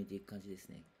他を決めていく感じです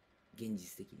ね。現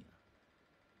実的には。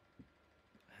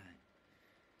はい。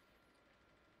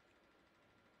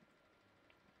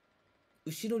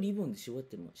後ろリボンで縛っ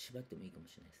てもいいかも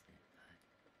しれないですね。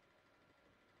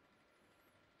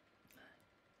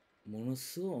もの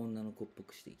すごい女の子っぽ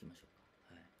くしていきましょう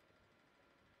か。はい。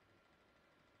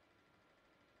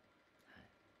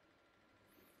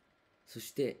そ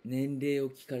して年齢を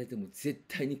聞かれても絶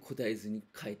対に答えずに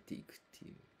帰っていくってい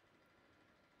う。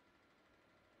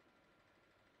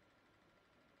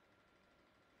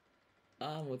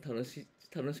ああ、もう楽し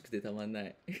くてたまんな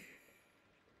い。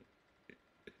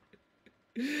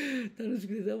楽し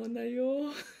くてたまんない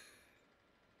よ。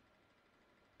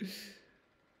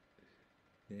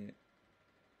ね。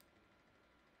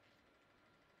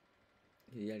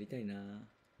やりたいな。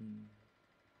うん。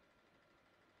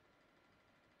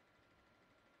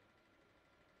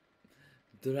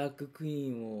ドラッグクイ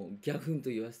ーンをギャフンと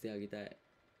言わせてあげたい。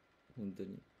本当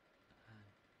に。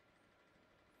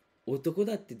男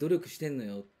だって努力してんの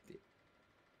よって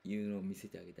いうのを見せ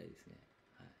てあげたいですね。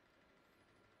はい。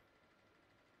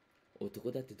男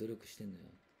だって努力してんのよ。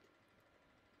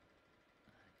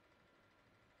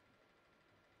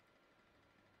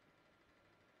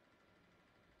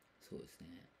そうです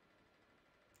ね。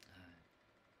は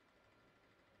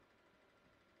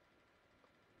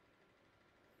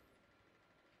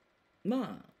い。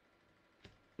ま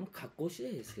あ格好次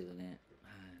第ですけどね。は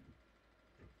い。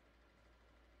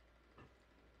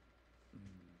うん、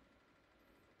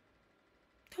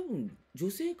多分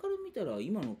女性から見たら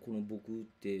今のこの僕っ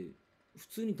て普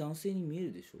通に男性に見え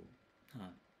るでしょ。は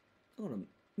い。だから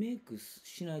メイク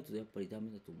しないとやっぱりダ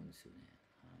メだと思うんですよね。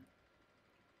はい。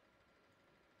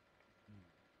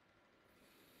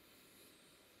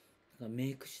だからメ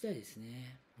イク次第です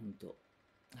ね。ほんと。は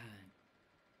い。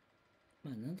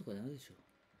まあなんとかなるでしょう。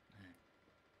はい。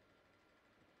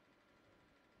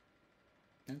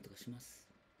なんとかします。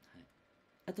はい。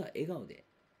あとは笑顔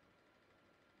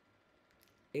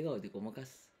でごまか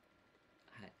す。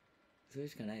はい。それ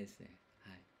しかないですね。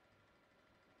はい。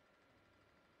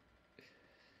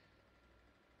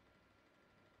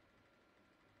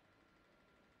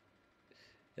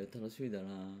いや、楽しみだな、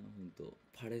ほんと。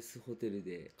パレスホテル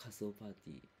で仮装パー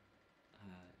ティー。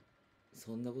はい。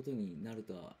そんなことになる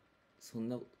とは、そん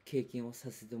な経験を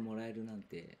させてもらえるなん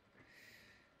て、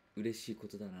嬉しいこ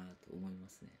とだなと思いま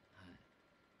すね。はい。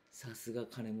さすが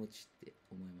金持ちって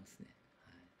思いますね。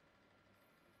はい。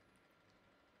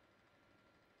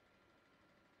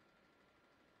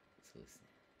そうですね。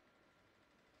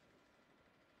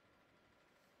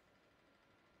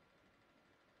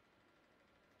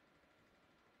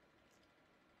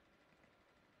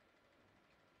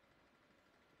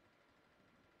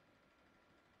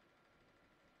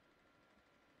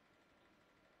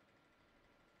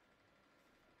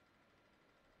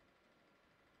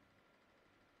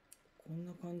こん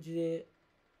な感じで、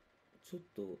ちょっ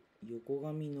と横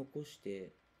髪残し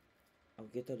てあ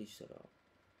げたりしたら、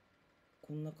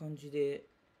こんな感じで、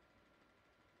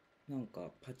なんか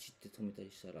パチって止めた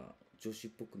りしたら、女子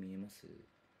っぽく見えます？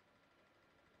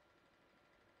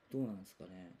どうなんですか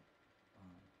ね。は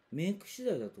い。メイク次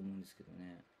第だと思うんですけど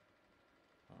ね。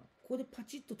ここでパ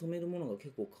チッと止めるものが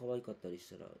結構可愛かったりし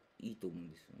たらいいと思うん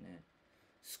ですよね。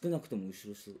少なくとも後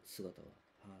ろ姿は。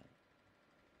はい。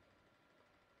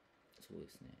そうで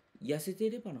すね。痩せてい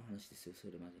ればの話ですよ、そ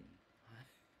れまでに。は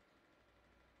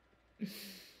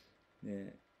い。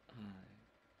ね、は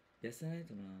い。痩せない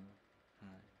とな。はい。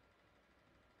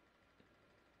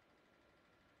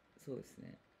そうです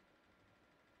ね。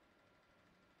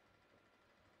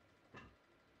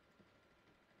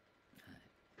はい。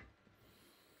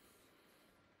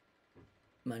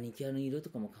マニキュアの色と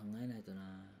かも考えないと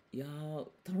な。いやー、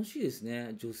楽しいです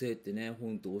ね。女性ってね、ほ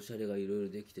んとおしゃれがいろいろ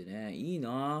できてね。いい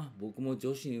な。僕も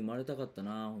女子に生まれたかった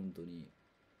な、本当に。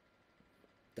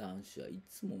男子はい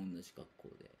つも同じ格好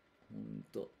で。ほん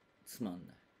と、つまん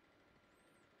ない。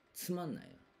つまんない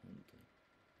よ、本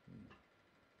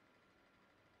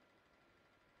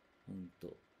当に。ほん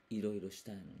と、いろいろし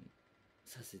たいのに、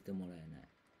させてもらえない。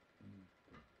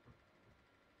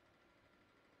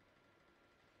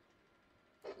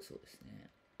そうです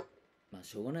ね。まあ、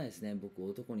しょうがないですね。僕、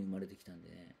男に生まれてきたんで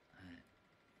ね。はい。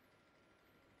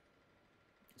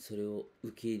それを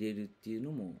受け入れるっていう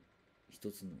のも、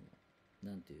一つの、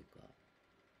なんていうか、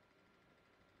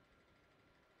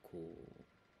こ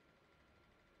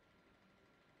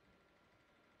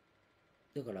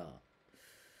う、だから、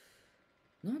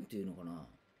なんていうのかな。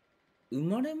生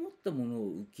まれ持ったもの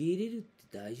を受け入れるって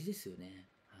大事ですよね。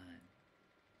はい。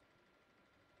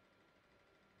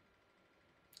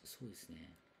そうです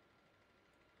ね。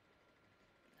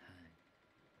はい。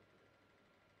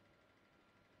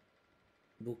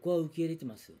僕は受け入れて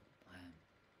ますよ。はい。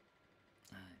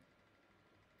は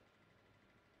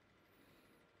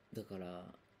い。だか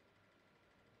ら、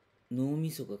脳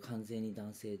みそが完全に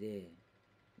男性で、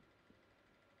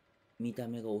見た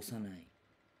目が幼い、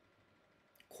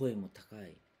声も高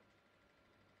い、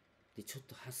で、ちょっ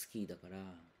とハスキーだか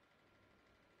ら、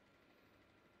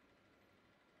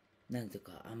なんていう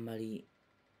か、あんまり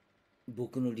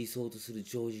僕の理想とする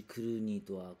ジョージ・クルーニー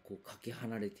とはこうかけ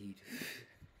離れてい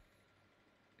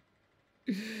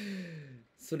る。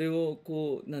それを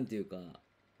こう、なんていうか、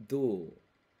どう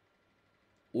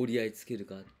折り合いつける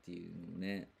かっていうのも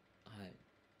ね、はい。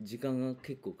時間が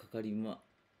結構かか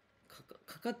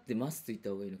ってますと言った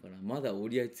方がいいのかな。まだ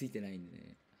折り合いついてないんで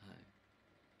ね。はい。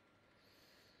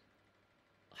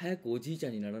早くおじいちゃ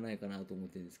んにならないかなと思っ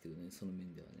てるんですけどね、その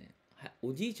面ではね。はい、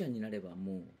おじいちゃんになれば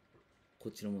もうこ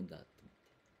っちのもんだと思っ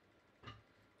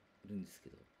てるんですけ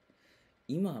ど、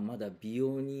今はまだ美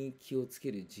容に気をつ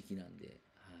ける時期なんで、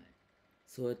はい、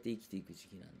そうやって生きていく時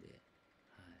期なんで、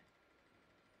はい、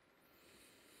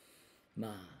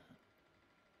まあ、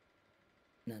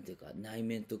なんていうか、内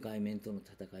面と外面との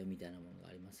戦いみたいなものが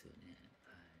ありますよね。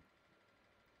は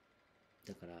い、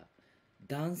だから、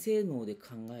男性脳で考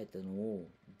えたのを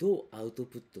どうアウト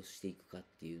プットしていくかっ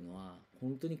ていうのは、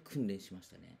本当に訓練しまし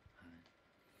たね。は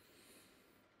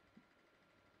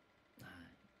い。は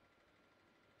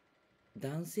い、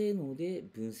男性脳で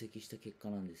分析した結果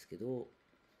なんですけど、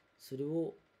それ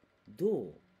を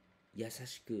どう優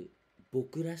しく、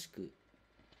僕らしく、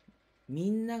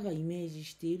みんながイメージ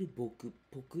している僕っ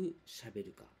ぽく喋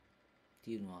るかっ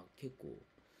ていうのは結構、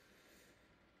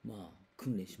まあ、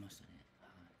訓練しましたね。は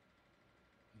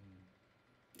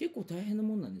い。結構大変な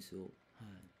もんなんですよ。はい。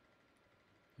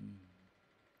うん、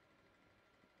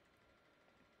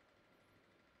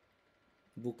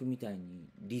僕みたいに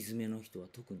リズメの人は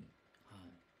特に。はい。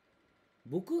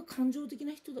僕が感情的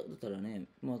な人だったらね、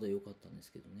まだ良かったんで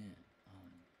すけどね。はい。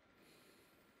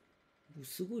僕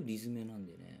すごいリズメなん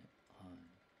でね。は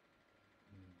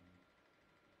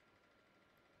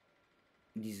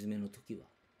い。リズメの時は。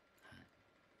はい。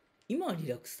今はリ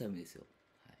ラックスタイムですよ。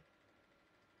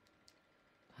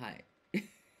はい。はい。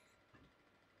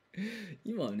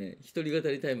今はね、一人語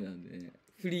りタイムなんでね、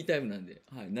フリータイムなんで、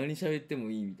はい。何喋っても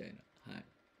いいみたいな。はい。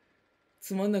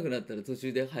つまんなくなったら途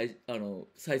中で、はい、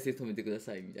再生止めてくだ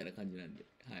さいみたいな感じなんで。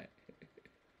はい。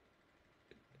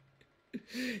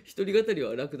一人語り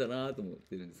は楽だなと思っ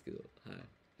てるんですけど。はい。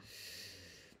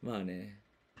まあね、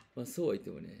まあそうは言って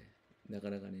もね、なか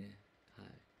なかね、はい。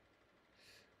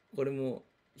これも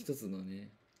一つの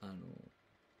ね、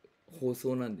放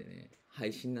送なんでね、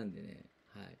配信なんでね、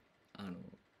はい。あの、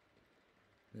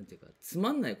なんていうか、つ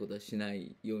まんないことはしな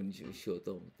いようにしよう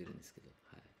とは思ってるんですけど、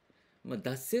はい。まあ、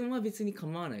脱線は別に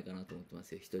構わないかなと思ってま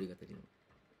すよ、一人語りの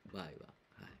場合は。は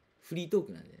い。フリートー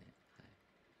クなんでね。はい、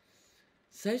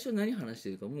最初何話し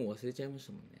てるかもう忘れちゃいまし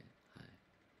たもんね。はい。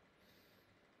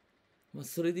まあ、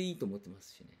それでいいと思ってま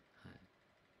すしね。はい。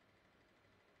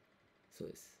そう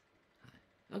です。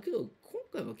はい。けど、今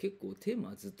回は結構テーマ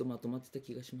はずっとまとまってた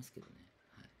気がしますけどね。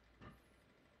はい。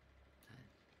はい、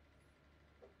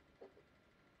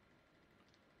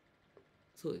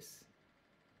そうです。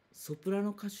ソプラ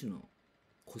ノ歌手の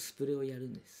コスプレをやる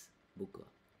んです、僕は。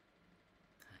は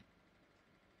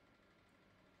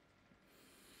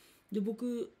い、で、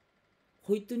僕、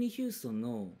ホイットニー・ヒューストン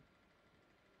の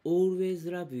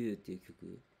Always Love You っていう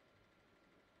曲、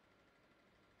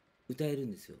歌える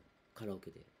んですよ、カラオケ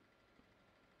で。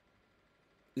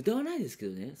歌わないですけ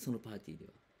どね、そのパーティーで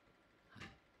は。はい、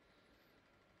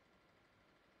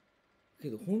け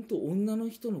ど、本当女の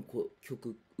人の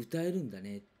曲歌えるんだ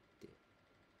ねって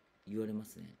言われま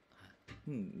すね。は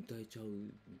い、うん、歌えちゃう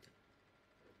みたいな。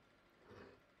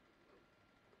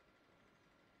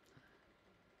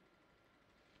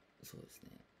そうですね。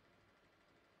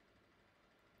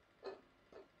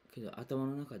けど頭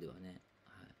の中ではね、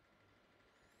は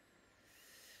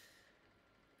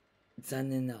い、残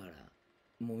念ながら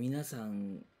もう皆さ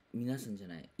んじゃ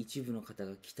ない、一部の方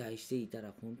が期待していた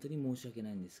ら本当に申し訳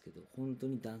ないんですけど、本当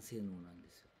に男性能なん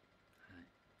ですよ。はい、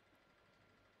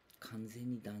完全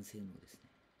に男性能ですね。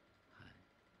はい、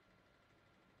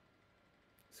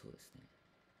そうですね。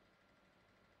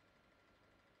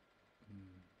う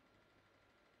ん、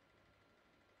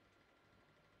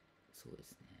そうで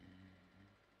すね。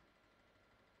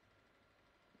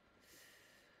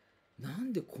な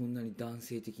んでこんなに男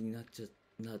性的になって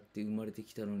生まれて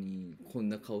きたのにこん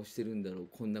な顔してるんだろう、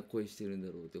こんな声してるん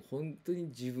だろうって本当に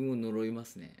自分を呪いま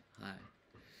すね。はい、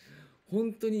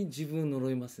本当に自分を呪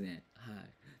いますね。は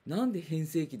い、なんで変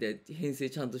声期で変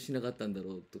声ちゃんとしなかったんだ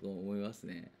ろうとか思います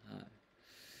ね。はい、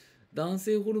男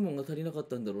性ホルモンが足りなかっ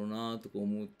たんだろうなとか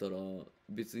思ったら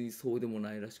別にそうでも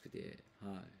ないらしくて、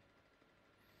はい、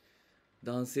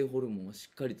男性ホルモンはし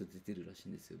っかりと出てるらしい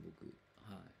んですよ、僕。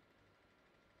はい、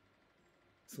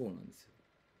そうなんですよ。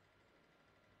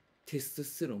テスト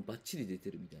ステロンバッチリ出て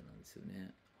るみたいなんですよ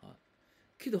ね。はい。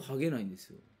けどハゲないんです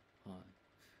よ。は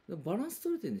い。バランス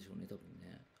取れてるんでしょうね、多分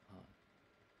ね。はい。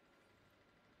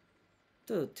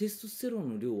ただテストステロン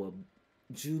の量は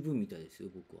十分みたいですよ、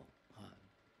僕は。はい。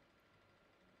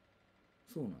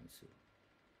そうなんですよ。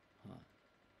は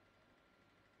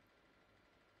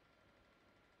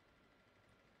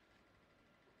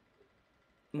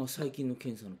い。まあ最近の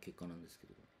検査の結果なんですけ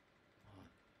ど。は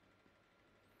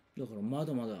い。だからま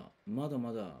だまだ、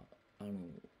あの、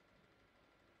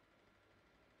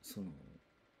その、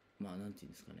まあなんていう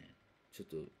んですかね。ちょっ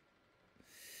と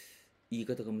言い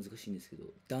方が難しいんですけど、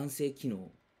男性機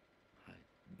能、はい、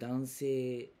男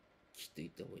性器と言っ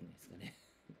た方がいいんですかね。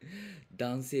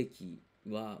男性器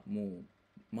はもう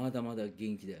まだまだ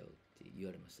元気だよって言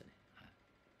われましたね。は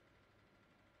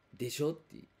い、でしょっ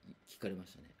て聞かれま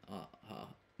したね。ま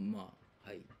あ、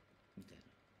はい、みたいな。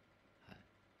はい、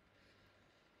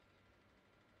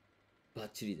バッ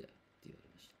チリだよって言われ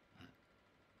まし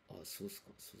た。はい、そうっす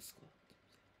か、そうっすかって。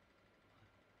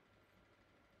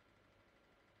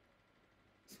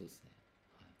そうですね。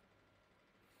はい、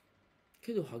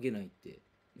けどハゲないって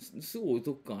すごいお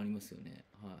得感ありますよね。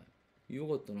はい、よ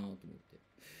かったなと思って。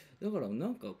だからな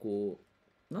んかこ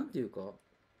う、なんていうか、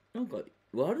なんか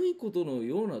悪いことの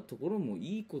ようなところも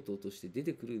いいこととして出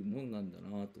てくるもんなんだな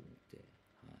と思って、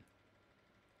は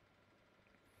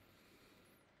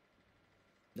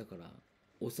い、だから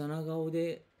幼顔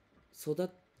で育っ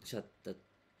ちゃった、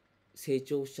成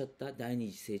長しちゃった第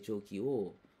二次成長期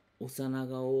を幼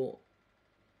顔、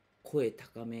声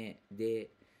高め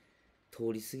で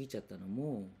通り過ぎちゃったの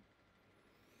も、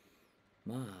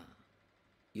まあ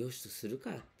よしとする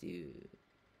かっていう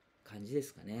感じで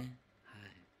すかね。は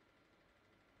い、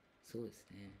そうです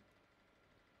ね。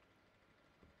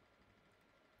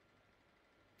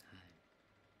は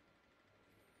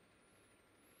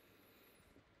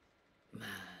い、まあ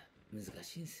難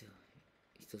しいんですよ。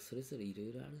人それぞれいろ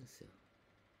いろあるんですよ。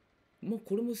もう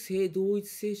これも性同一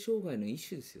性障害の一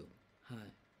種ですよ。は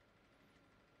い。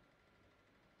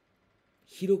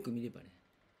広く見ればね。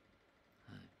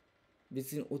はい。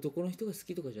別に男の人が好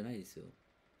きとかじゃないですよ。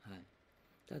はい。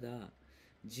ただ、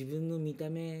自分の見た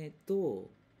目と、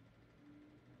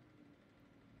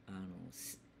あの、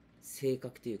性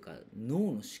格というか、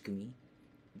脳の仕組み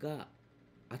が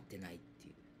合ってないってい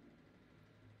う。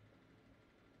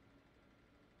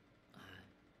はい。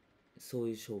そう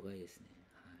いう障害ですね。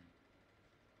はい。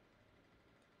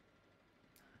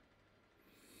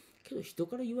けど人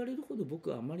から言われるほど僕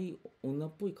はあまり女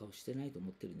っぽい顔してないと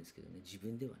思ってるんですけどね、自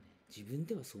分ではね。自分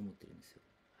ではそう思ってるんですよ。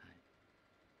はい。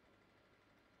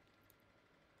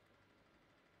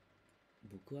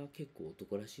僕は結構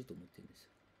男らしいと思ってるんです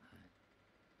よ。はい。っ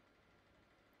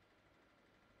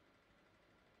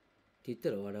て言っ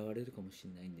たら笑われるかもし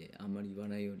れないんで、あんまり言わ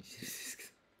ないようにしてるんですけ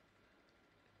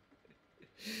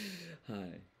ど。は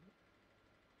い。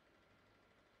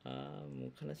ああ、も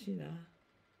う悲しいな。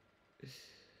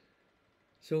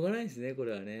しょうがないですね、こ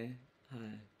れはね。はい。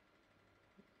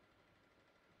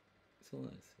そうな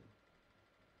んですよ。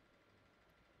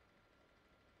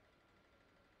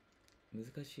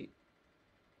難しい。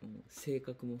もう性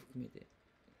格も含めて。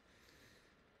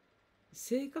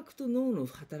性格と脳の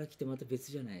働きってまた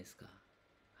別じゃないですか。は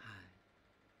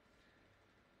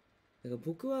い。だから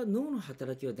僕は脳の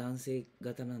働きは男性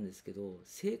型なんですけど、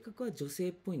性格は女性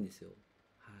っぽいんですよ。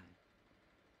はい。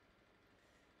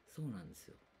そうなんです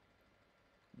よ。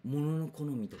物の好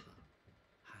みとか。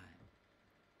はい。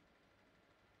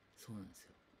そうなんです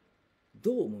よ。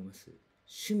どう思います？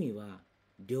趣味は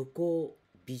旅行、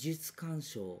美術鑑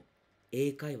賞、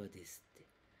英会話ですって。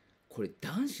これ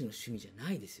男子の趣味じゃ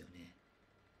ないですよね。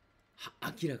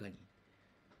明らかに。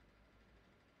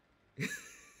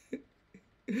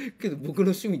けど僕の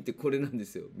趣味ってこれなんで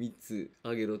すよ。3つ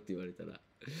あげろって言われたら。だか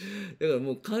ら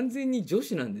もう完全に女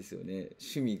子なんですよね、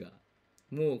趣味が。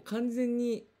もう完全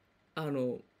に、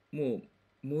もう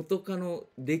元カノ、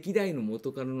歴代の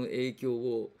元カノの影響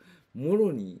をも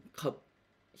ろに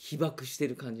被爆して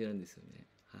る感じなんですよね。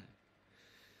はい。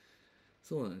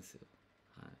そうなんですよ。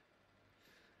はい。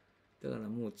だから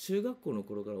もう中学校の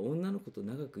頃から女の子と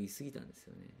長くいすぎたんです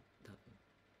よね、多分。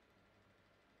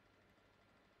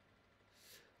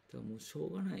だからもうしょ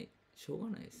うがない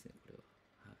ですね、これは。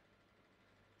はい。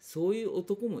そういう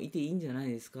男もいていいんじゃない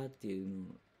ですかっていう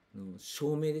の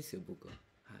証明ですよ、僕は。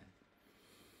はい。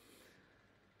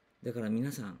だから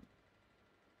皆さん、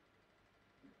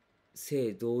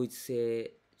性同一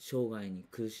性障害に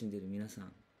苦しんでいる皆さ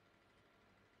ん、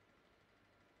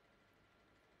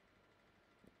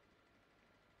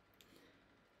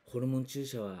ホルモン注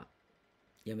射は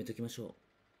やめときましょ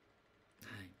う。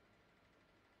はい。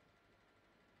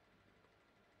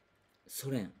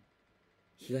ソ連、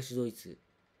東ドイツ、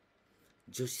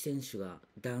女子選手が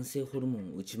男性ホルモ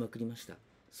ンを打ちまくりました。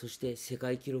そして世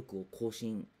界記録を更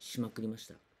新しまくりまし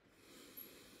た。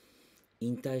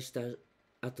引退した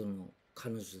後の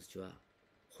彼女たちは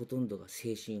ほとんどが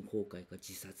精神崩壊か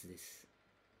自殺です。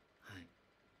はい。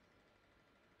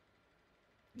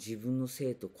自分の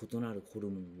性と異なるホル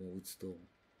モンを打つと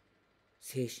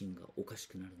精神がおかし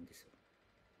くなるんですよ。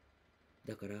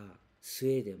だからスウ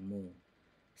ェーデンも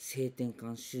性転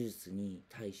換手術に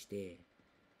対して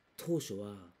当初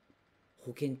は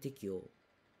保険適用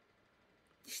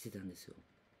してたんですよ。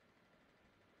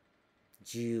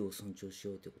自由を尊重し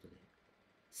ようということで、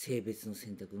性別の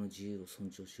選択の自由を尊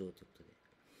重しようということで。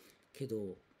け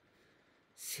ど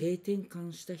性転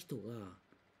換した人が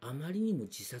あまりにも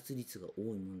自殺率が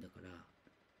多いもんだから、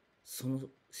その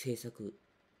政策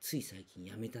つい最近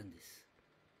やめたんです。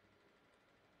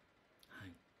はい。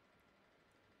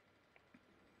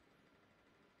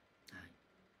はい。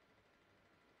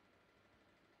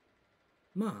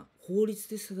まあ法律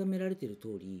で定められている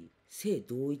通り、性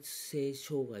同一性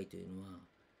障害というのは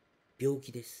病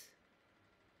気です。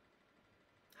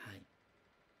はい。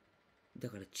だ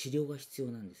から治療が必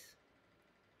要なんです。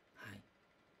はい。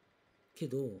け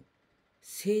ど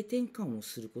性転換を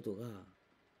することが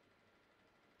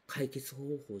解決方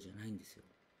法じゃないんですよ。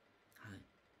はい。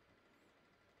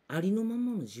ありのま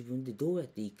まの自分でどうやっ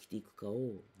て生きていくか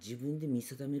を自分で見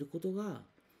定めることが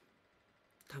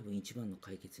多分一番の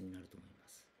解決になると思いま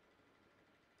す。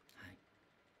はい。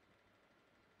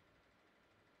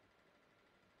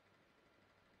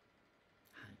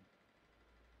はい。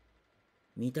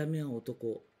見た目は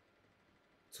男、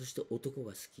そして男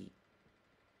が好き。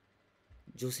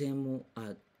女性も、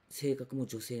性格も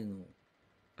女性の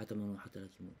頭の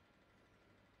働きも。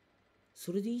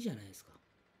それでいいじゃないですか。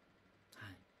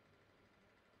はい。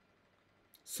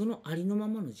そのありのま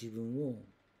まの自分を好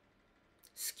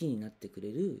きになってく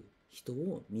れる人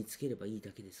を見つければいい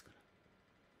だけですから。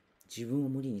自分を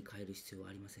無理に変える必要は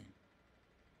ありません。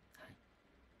はい。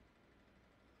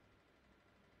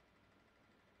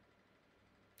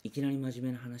いきなり真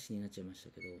面目な話になっちゃいまし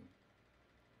たけど、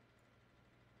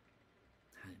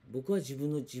はい、僕は自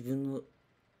分の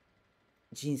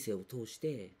人生を通し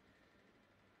て、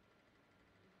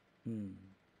うん、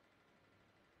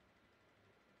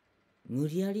無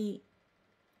理やり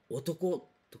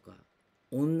男とか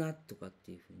女とかっ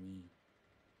ていうふうに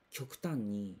極端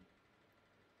に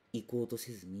行こうと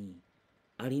せずに、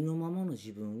ありのままの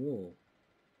自分を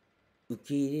受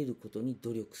け入れることに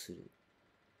努力する。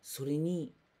それ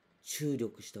に注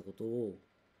力したことを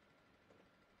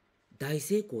大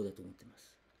成功だと思ってま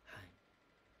す。はい。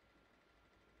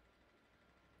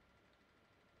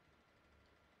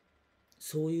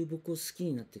そういう僕を好き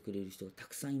になってくれる人がた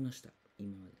くさんいました。今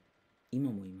まで。今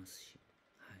もいますし。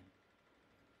はい。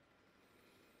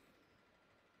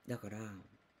だから、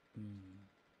うん、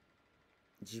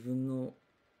自分の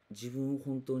自分を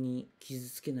本当に傷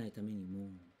つけないためにも、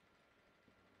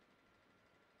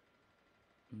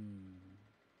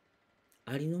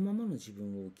ありのままの自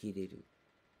分を受け入れる。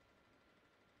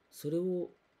それ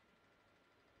を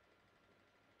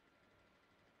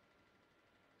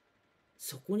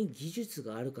そこに技術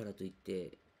があるからといっ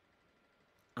て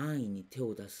安易に手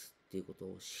を出すっていうこと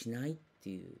をしないって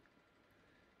いう、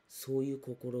そういう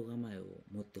心構えを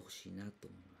持ってほしいなと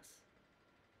思います。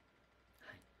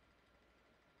はい。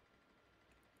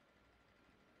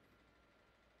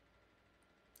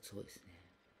そうですね。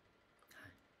は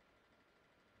い。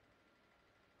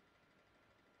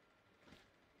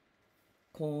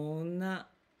こんな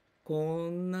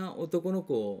男の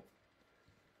子を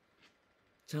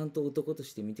ちゃんと男と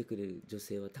して見てくれる女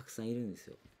性はたくさんいるんです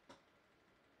よ。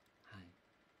はい。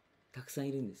たくさん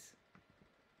いるんです。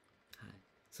はい。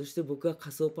そして僕が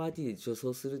仮装パーティーで女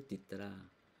装するって言ったら、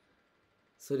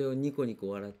それをニコニコ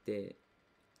笑って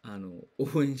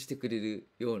応援してくれる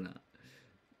ような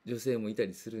女性もいた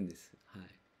りするんです。はい。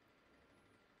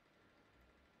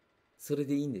それ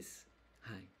でいいんです。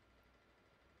はい。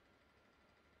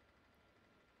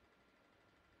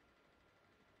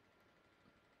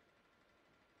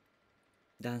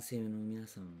男性の皆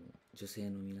さんも女性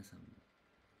の皆さんも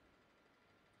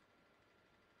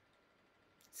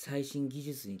最新技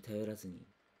術に頼らずに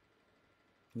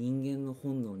人間の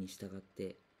本能に従っ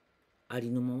てあ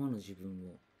りのままの自分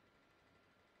を、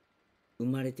生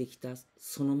まれてきた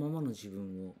そのままの自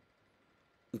分を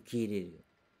受け入れる。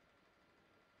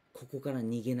ここから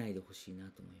逃げないでほしい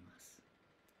なと思います。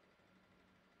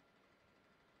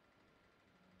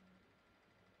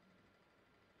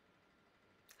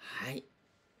はい。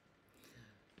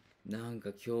なんか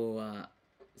今日は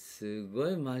すご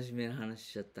い真面目な話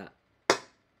しちゃった。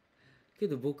け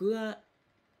ど僕が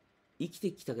生き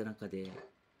てきた中で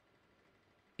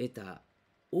得た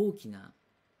大きな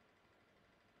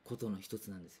ことの一つ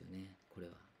なんですよね、これ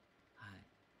は。はい。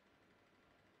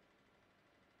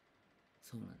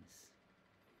そうなんです。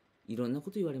いろんな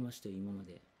こと言われましたよ、今ま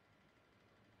で。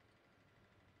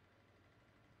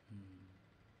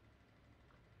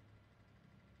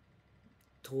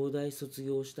東大卒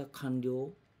業した官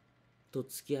僚と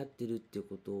付き合ってるっていう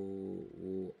こと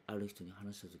をある人に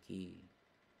話した時、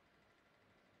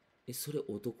それ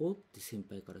男って先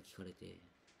輩から聞かれて、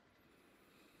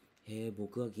へえ、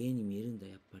僕はゲイに見えるんだ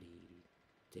やっぱり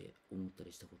って思った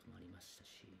りしたこともありました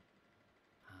し、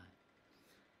はい。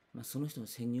まあその人の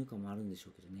先入観もあるんでしょ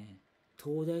うけどね。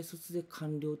東大卒で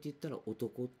官僚って言ったら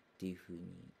男っていうふう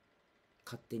に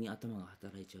勝手に頭が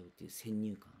働いちゃうっていう先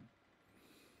入観、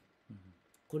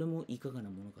これもいかがな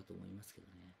ものかと思いますけど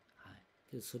ね。はい。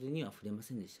けどそれには触れま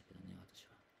せんでしたけどね、私は。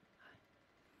は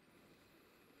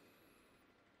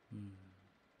い。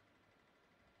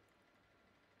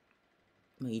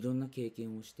まあいろんな経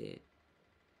験をして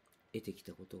得てき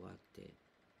たことがあって、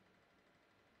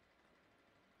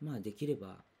まあできれ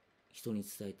ば人に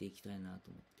伝えていきたいな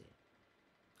と思って、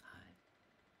はい。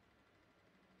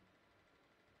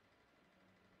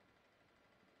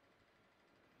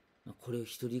まあ、これを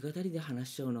一人語りで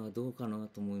話しちゃうのはどうかな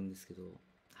と思うんですけど、はい。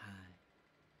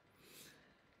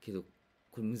けど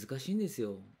これ難しいんです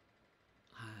よ。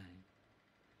はい。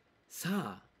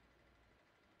さあ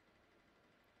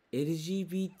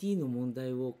LGBT の問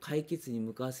題を解決に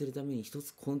向かわせるために一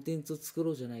つコンテンツを作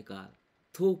ろうじゃないか、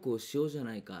トークをしようじゃ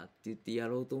ないかって言ってや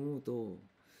ろうと思うと、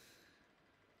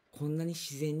こんなに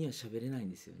自然には喋れないん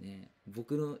ですよね。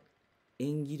僕の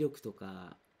演技力と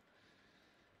か、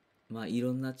まあい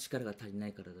ろんな力が足りな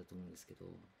いからだと思うんですけど、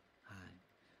はい、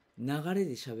流れ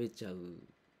で喋っちゃ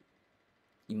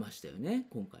いましたよね、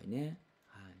今回ね。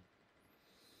は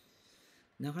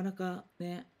い、なかなか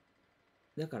ね、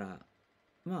だから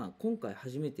まあ今回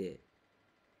初めて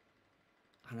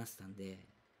話したんで、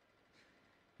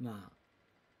ま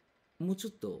あもうちょ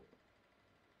っと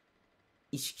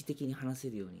意識的に話せ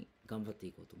るように頑張って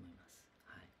いこうと思います。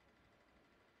はい、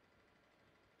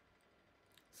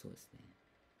そうですね。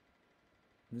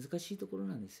難しいところ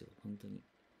なんですよ、本当に。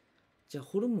じゃあ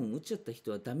ホルモン打っちゃった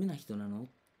人はダメな人なのっ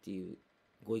ていう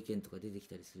ご意見とか出てき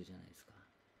たりするじゃないですか。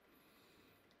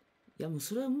いやもう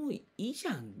それはもういいじ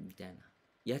ゃんみたいな、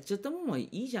やっちゃったもんはい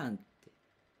いじゃんって、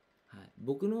はい、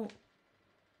僕の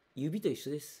指と一緒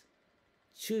です。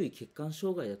注意欠陥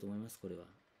障害だと思います。これは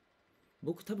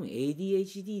僕多分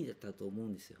ADHD だったと思う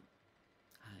んですよ。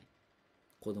はい、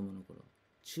子供の頃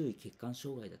注意欠陥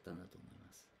障害だったんだと思い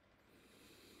ます。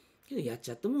けどやっ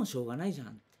ちゃったもんしょうがないじゃん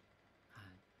って、はい、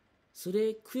そ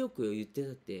れくよくよ言って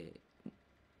たって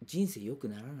人生良く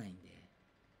ならないんで、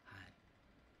はい、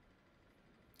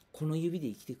この指で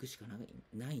生きていくしか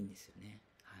ないんですよね。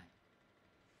はい、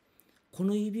こ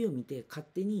の指を見て勝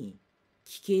手に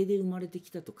奇形で生まれて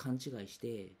きたと勘違いし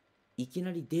ていき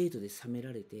なりデートで冷め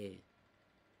られて、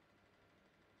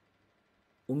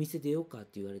お店出ようかっ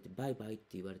て言われてバイバイっ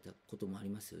て言われたこともあり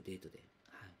ますよ、デートで。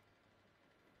はい、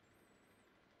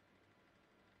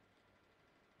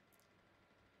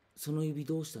その指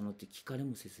どうしたのって聞かれ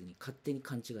もせずに勝手に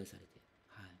勘違いされて、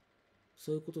はい、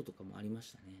そういうこととかもありま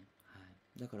したね。は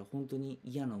い、だから本当に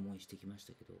嫌な思いしてきまし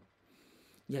たけど、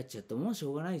やっちゃったもんはし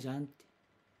ょうがないじゃんって。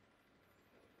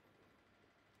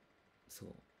そ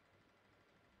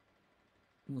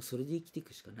うもうそれで生きてい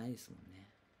くしかないですもんね。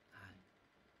はい、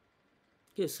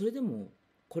けどそれでも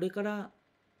これから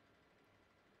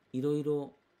いろい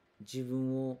ろ自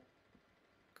分を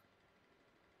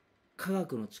科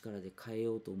学の力で変え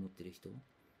ようと思ってる人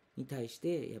に対し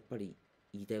てやっぱり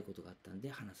言いたいことがあったんで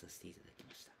話させていただき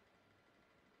ました。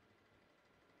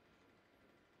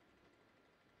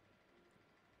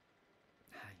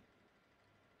はい、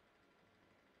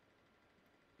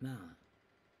まあ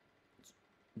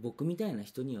僕みたいな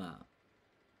人には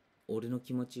俺の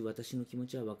気持ち、私の気持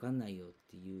ちは分かんないよっ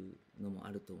ていうのも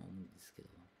あると思うんですけど、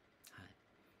はい、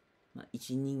まあ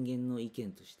一人間の意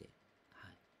見として、は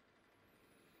い、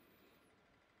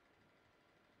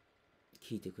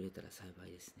聞いてくれたら幸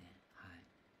いですね。はい、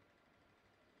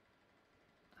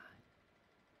はい、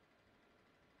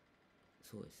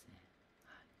そうですね。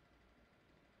はい、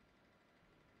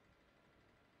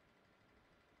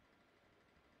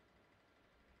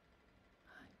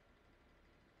はい、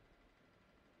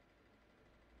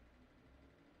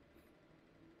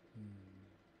うん、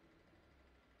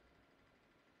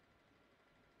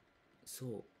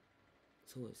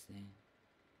そうですね。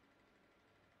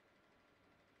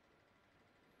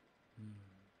うん、い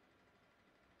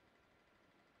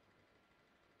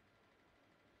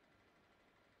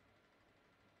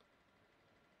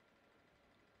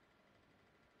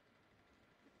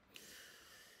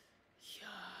や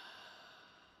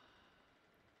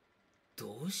ど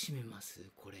う締めます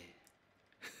これ。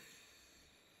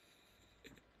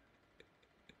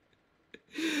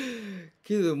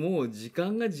けどもう時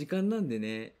間が時間なんで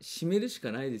ね、締めるし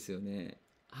かないですよね。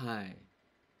はい。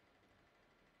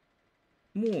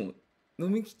もう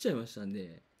飲み切っちゃいましたん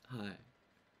で、はい。は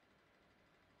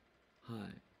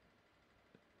い。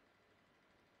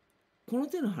この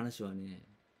手の話はね、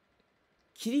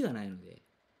キリがないので、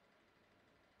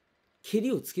ケ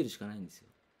リをつけるしかないんですよ。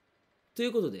とい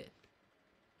うことで、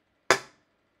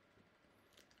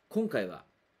今回は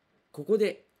ここ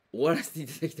で終わらせてい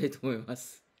ただきたいと思いま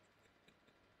す。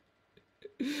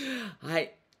は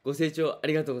い。ご清聴あ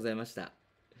りがとうございました。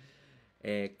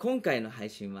今回の配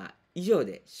信は以上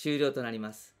で終了となり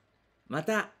ます。ま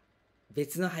た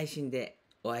別の配信で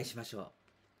お会いしましょ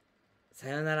う。さ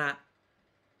ようなら。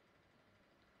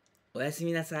おやす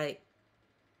みなさい。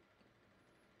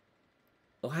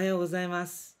おはようございま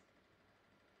す。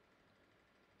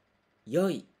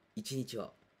良い一日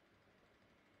を。